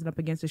is risen up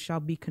against us shall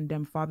be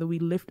condemned. Father, we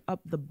lift up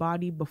the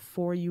body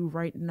before you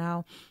right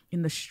now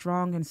in the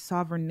strong and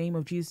sovereign name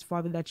of Jesus,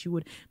 Father, that you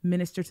would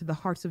minister to the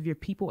hearts of your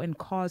people and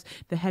cause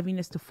the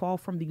heaviness to fall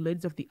from the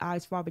lids of the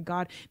eyes, Father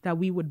God, that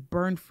we would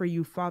burn for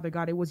you, Father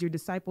God. It was your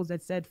disciples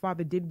that said,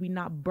 Father, did we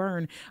not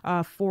burn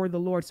for the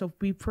Lord? So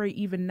we pray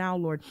even now,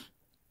 Lord,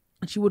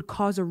 that you would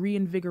cause a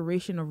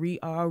reinvigoration, a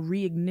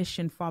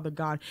reignition, Father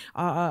God,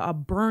 a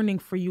burning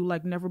for you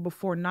like never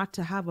before, not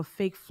to have a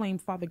fake flame,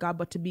 Father God,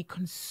 but to be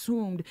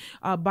consumed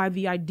by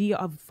the idea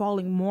of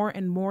falling more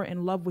and more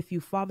in love with you.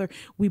 Father,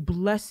 we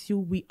bless you.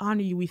 We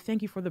honor you. We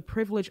thank you for the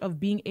privilege of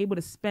being able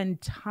to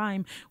spend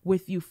time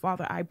with you,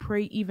 Father. I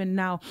pray even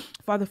now,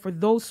 Father, for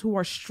those who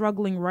are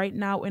struggling right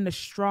now in the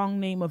strong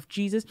name of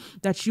Jesus,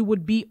 that you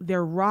would be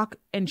their rock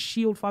and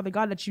shield, Father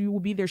God, that you will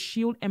be their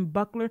shield and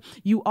buckler.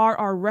 You are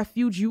our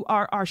refuge. You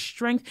are our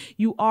strength.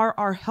 You are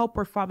our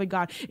helper, Father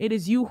God. It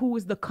is you who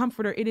is the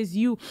comforter. It is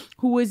you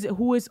who is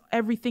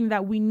everything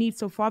that we need.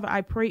 So, Father,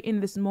 I pray in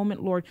this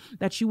moment, Lord,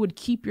 that you would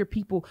keep your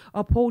people,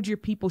 uphold your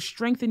people,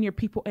 strengthen your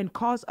people, and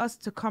cause us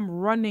to come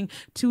running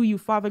to you,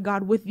 Father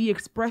God, with the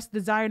express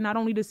desire not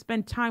only to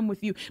spend time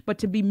with you, but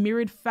to be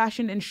mirrored,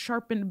 fashioned, and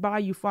sharpened by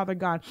you, Father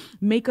God.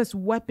 Make us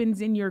weapons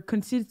in your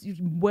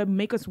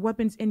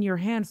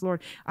hands,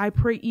 Lord. I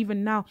pray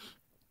even now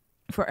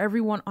for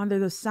everyone under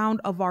the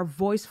sound of our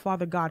voice,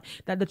 Father God,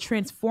 that the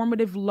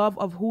transformative love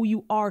of who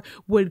you are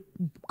would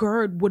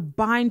gird, would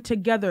bind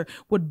together,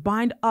 would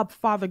bind up,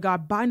 Father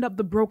God, bind up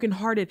the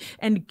brokenhearted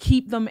and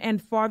keep them,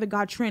 and Father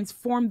God,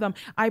 transform them.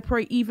 I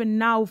pray even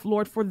now,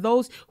 Lord, for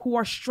those who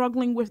are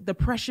struggling with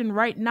depression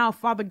right now,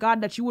 Father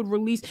God, that you would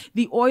release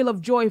the oil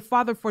of joy,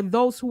 Father, for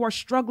those who are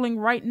struggling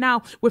right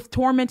now with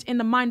torment in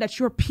the mind, that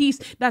your peace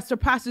that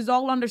surpasses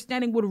all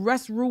understanding would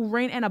rest, rule,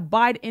 reign, and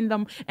abide in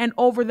them and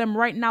over them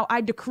right now.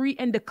 I decree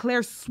and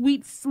declare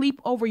sweet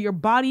sleep over your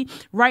body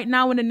right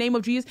now in the name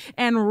of Jesus,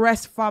 and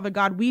rest, Father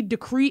God. We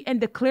decree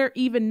and declare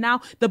even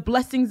now the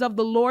blessings of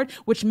the Lord,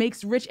 which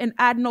makes rich and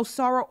add no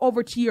sorrow,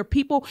 over to your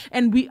people.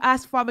 And we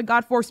ask, Father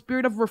God, for a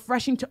spirit of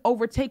refreshing to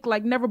overtake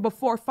like never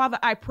before. Father,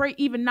 I pray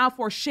even now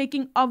for a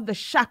shaking of the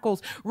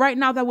shackles right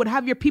now that would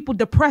have your people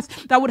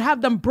depressed, that would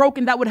have them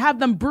broken, that would have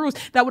them bruised,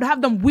 that would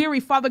have them weary.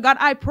 Father God,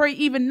 I pray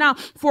even now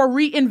for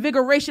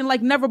reinvigoration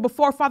like never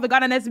before, Father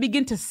God. And as they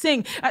begin to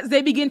sing, as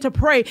they begin to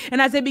pray,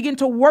 and as they begin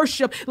to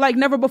worship like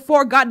never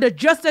before, God, that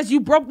just as you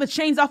broke the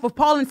chains off of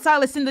Paul and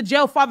Silas in the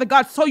jail, Father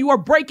God, so you are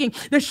breaking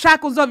the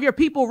shackles of your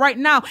people right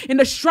now in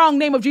the strong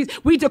name of Jesus.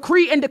 We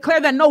decree and declare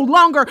that no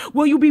longer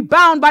will you be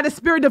bound by the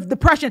spirit of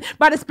depression,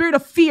 by the spirit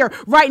of fear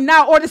right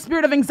now, or the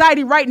spirit of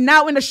anxiety right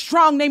now in the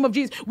strong name of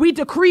Jesus. We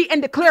decree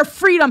and declare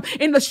freedom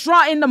in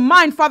the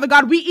mind, Father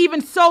God. We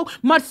even so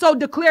much so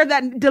declare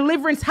that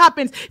deliverance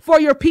happens for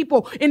your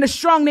people in the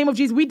strong name of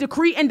Jesus. We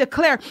decree and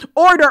declare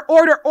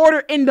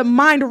order in the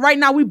mind right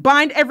now. We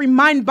bind every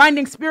mind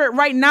binding spirit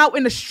right now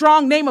in the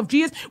strong name of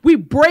Jesus. We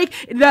break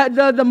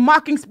the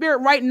mocking spirit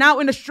right now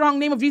in the strong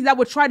name of Jesus that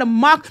would try to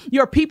mock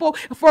your people.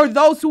 For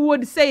those who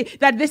would say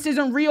that this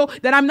isn't real,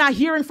 that I'm not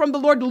hearing from the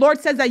Lord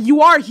says that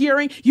you are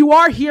hearing,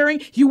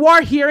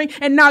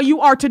 and now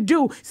you are to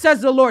do,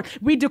 says the Lord.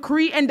 We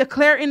decree and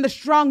declare in the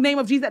strong name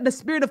of Jesus that the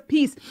spirit of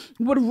peace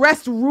would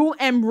rest, rule,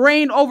 and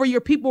reign over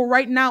your people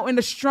right now in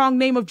the strong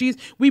name of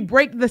Jesus. We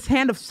break this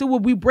hand of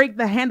suicide. We break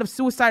the hand of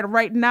suicide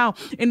right now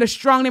in the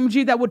strong name of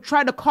Jesus that would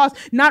try to cause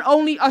not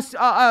only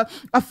a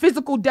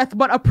physical death,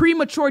 but a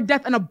premature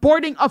death and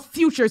aborting of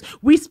futures.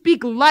 We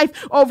speak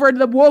life over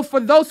the world for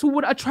those who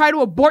would try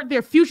to abort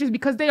their futures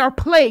because they are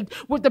plagued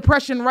with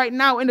depression right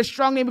now in the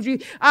strong name of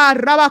Jesus.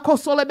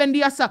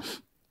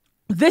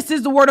 This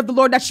is the word of the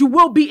Lord, that you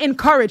will be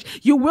encouraged.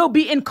 You will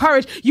be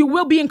encouraged. You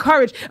will be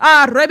encouraged.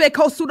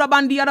 Yes,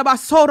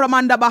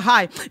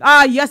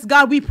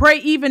 God, we pray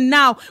even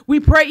now.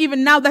 We pray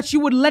even now that you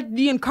would let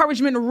the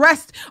encouragement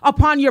rest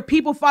upon your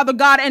people, Father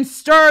God, and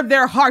stir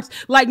their hearts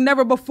like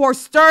never before.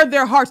 Stir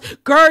their hearts,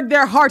 gird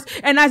their hearts.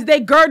 And as they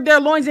gird their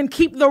loins and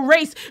keep the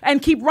race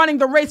and keep running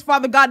the race,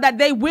 Father God, that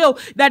they will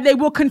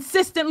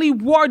consistently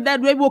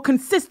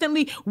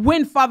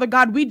win, Father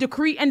God. We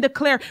decree and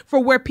declare for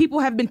where people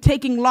have been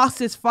taking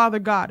losses, Father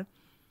God,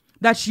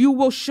 that you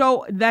will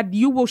show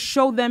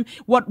them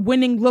what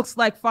winning looks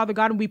like, Father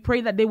God. And we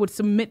pray that they would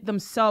submit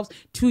themselves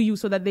to you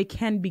so that they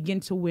can begin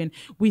to win.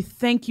 We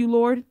thank you,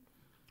 Lord.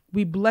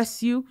 We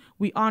bless you.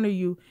 We honor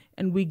you,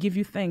 and we give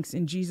you thanks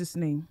in Jesus'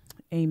 name.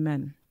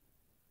 Amen.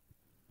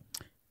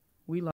 We love